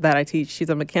superstars that I teach. She's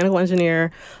a mechanical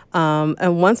engineer.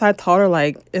 And once I taught her,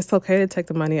 like, it's okay to take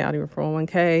the money out of your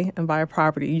 401k and buy a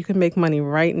property. You can make money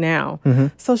right now.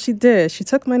 So she did. She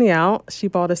took money out. She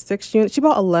bought a 6-unit. She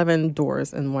bought 11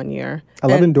 doors in 1 year.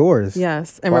 11 doors?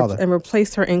 Yes. And, and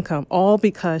replaced her income, all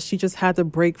because she just had to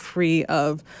break free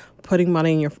of putting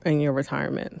money in your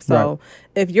retirement. So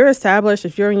if you're established,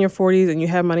 if you're in your 40s and you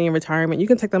have money in retirement, you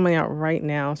can take that money out right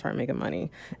now and start making money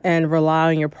and rely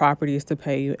on your properties to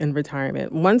pay you in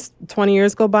retirement. Once 20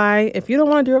 years go by, if you don't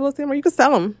want to do real estate anymore, you can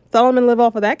sell them and live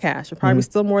off of that cash. It'll probably be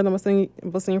still more than what's in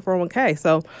your 401k.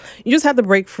 So you just have to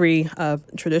break free of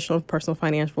traditional personal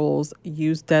finance rules,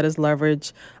 use debt as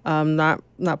leverage, not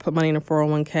put money in a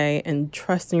 401k, and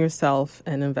trust in yourself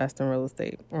and invest in real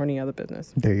estate or any other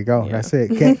business. There you go. Yeah. That's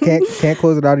it. Can't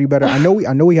close it out any better. I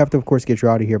know we have to, of course, get you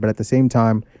out of here, but at the same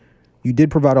time, you did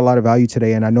provide a lot of value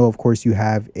today, and I know, of course, you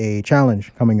have a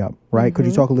challenge coming up, right? Could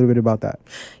you talk a little bit about that?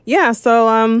 Yeah.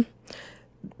 So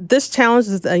this challenge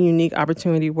is a unique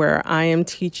opportunity where I am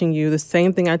teaching you the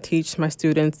same thing I teach my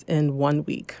students in 1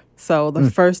 week. So the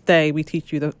first day, we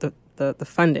teach you the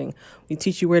funding. We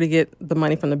teach you where to get the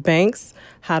money from the banks,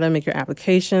 how to make your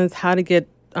applications, how to get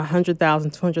 $100,000,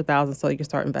 $200,000 so you can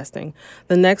start investing.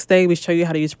 The next day, we show you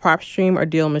how to use PropStream or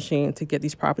Deal Machine to get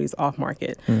these properties off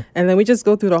market. And then we just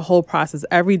go through the whole process.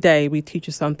 Every day, we teach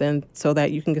you something so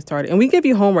that you can get started. And we give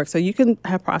you homework so you can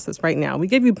have process right now. We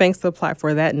give you banks to apply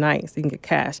for that night so you can get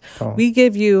cash. We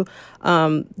give you,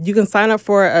 you can sign up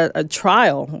for a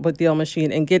trial with Deal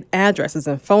Machine and get addresses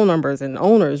and phone numbers and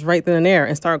owners right then and there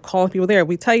and start calling people there.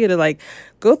 We tell you to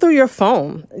go through your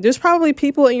phone. There's probably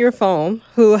people in your phone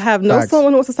who have no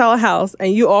someone who wants to sell a house,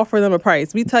 and you offer them a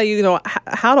price. We tell you,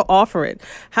 how to offer it,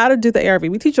 how to do the ARV.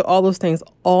 We teach you all those things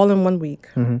all in 1 week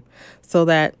so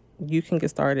that you can get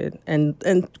started and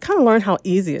kind of learn how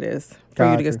easy it is for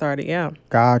you to get started. Yeah.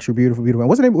 Got you. Beautiful, beautiful. And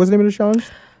what's the name of the challenge?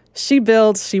 She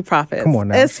builds, she profits. Come on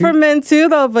now. It's for men too,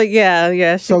 though. But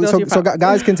yeah. So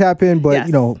guys can tap in,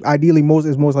 but ideally,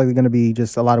 it's most likely going to be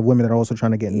just a lot of women that are also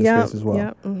trying to get in this space as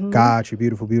well. Got you.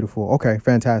 Beautiful, beautiful. Okay,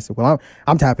 fantastic. Well,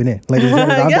 I'm tapping in, ladies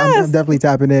and gentlemen. I'm definitely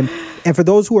tapping in. And for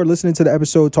those who are listening to the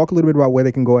episode, talk a little bit about where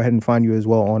they can go ahead and find you as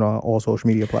well on all social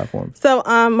media platforms. So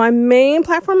my main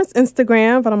platform is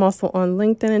Instagram, but I'm also on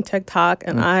LinkedIn and TikTok,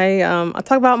 and I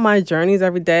talk about my journeys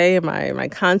every day and my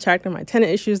contract and my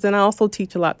tenant issues. And I also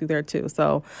teach a lot through there too.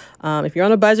 So if you're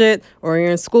on a budget or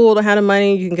you're in school to have the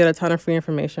money, you can get a ton of free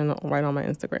information right on my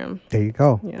Instagram. There you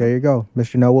go. Yeah. There you go. Ms.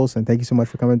 Jhanel Wilson, thank you so much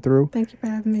for coming through. Thank you for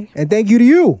having me. And thank you to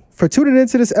you for tuning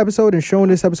into this episode and showing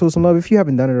this episode some love. If you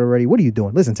haven't done it already, what are you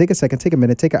doing? Listen, take a second, take a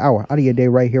minute, take an hour out of your day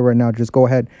right here, right now. Just go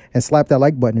ahead and slap that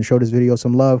like button and show this video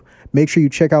some love. Make sure you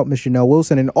check out Ms. Jhanel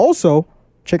Wilson, and also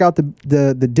check out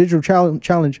the digital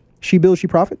challenge. She builds, she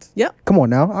profits. Yep. Come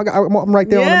on now. I'm right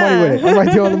there on the money with it. I'm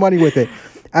right there on the money with it.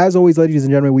 As always, ladies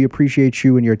and gentlemen, we appreciate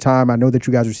you and your time. I know that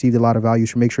you guys received a lot of value,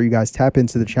 so make sure you guys tap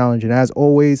into the challenge. And as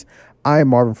always, I am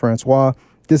Marvin Francois.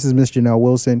 This is Ms. Jhanel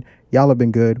Wilson. Y'all have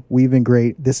been good. We've been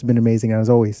great. This has been amazing. And as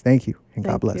always, thank you and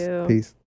God bless. Peace.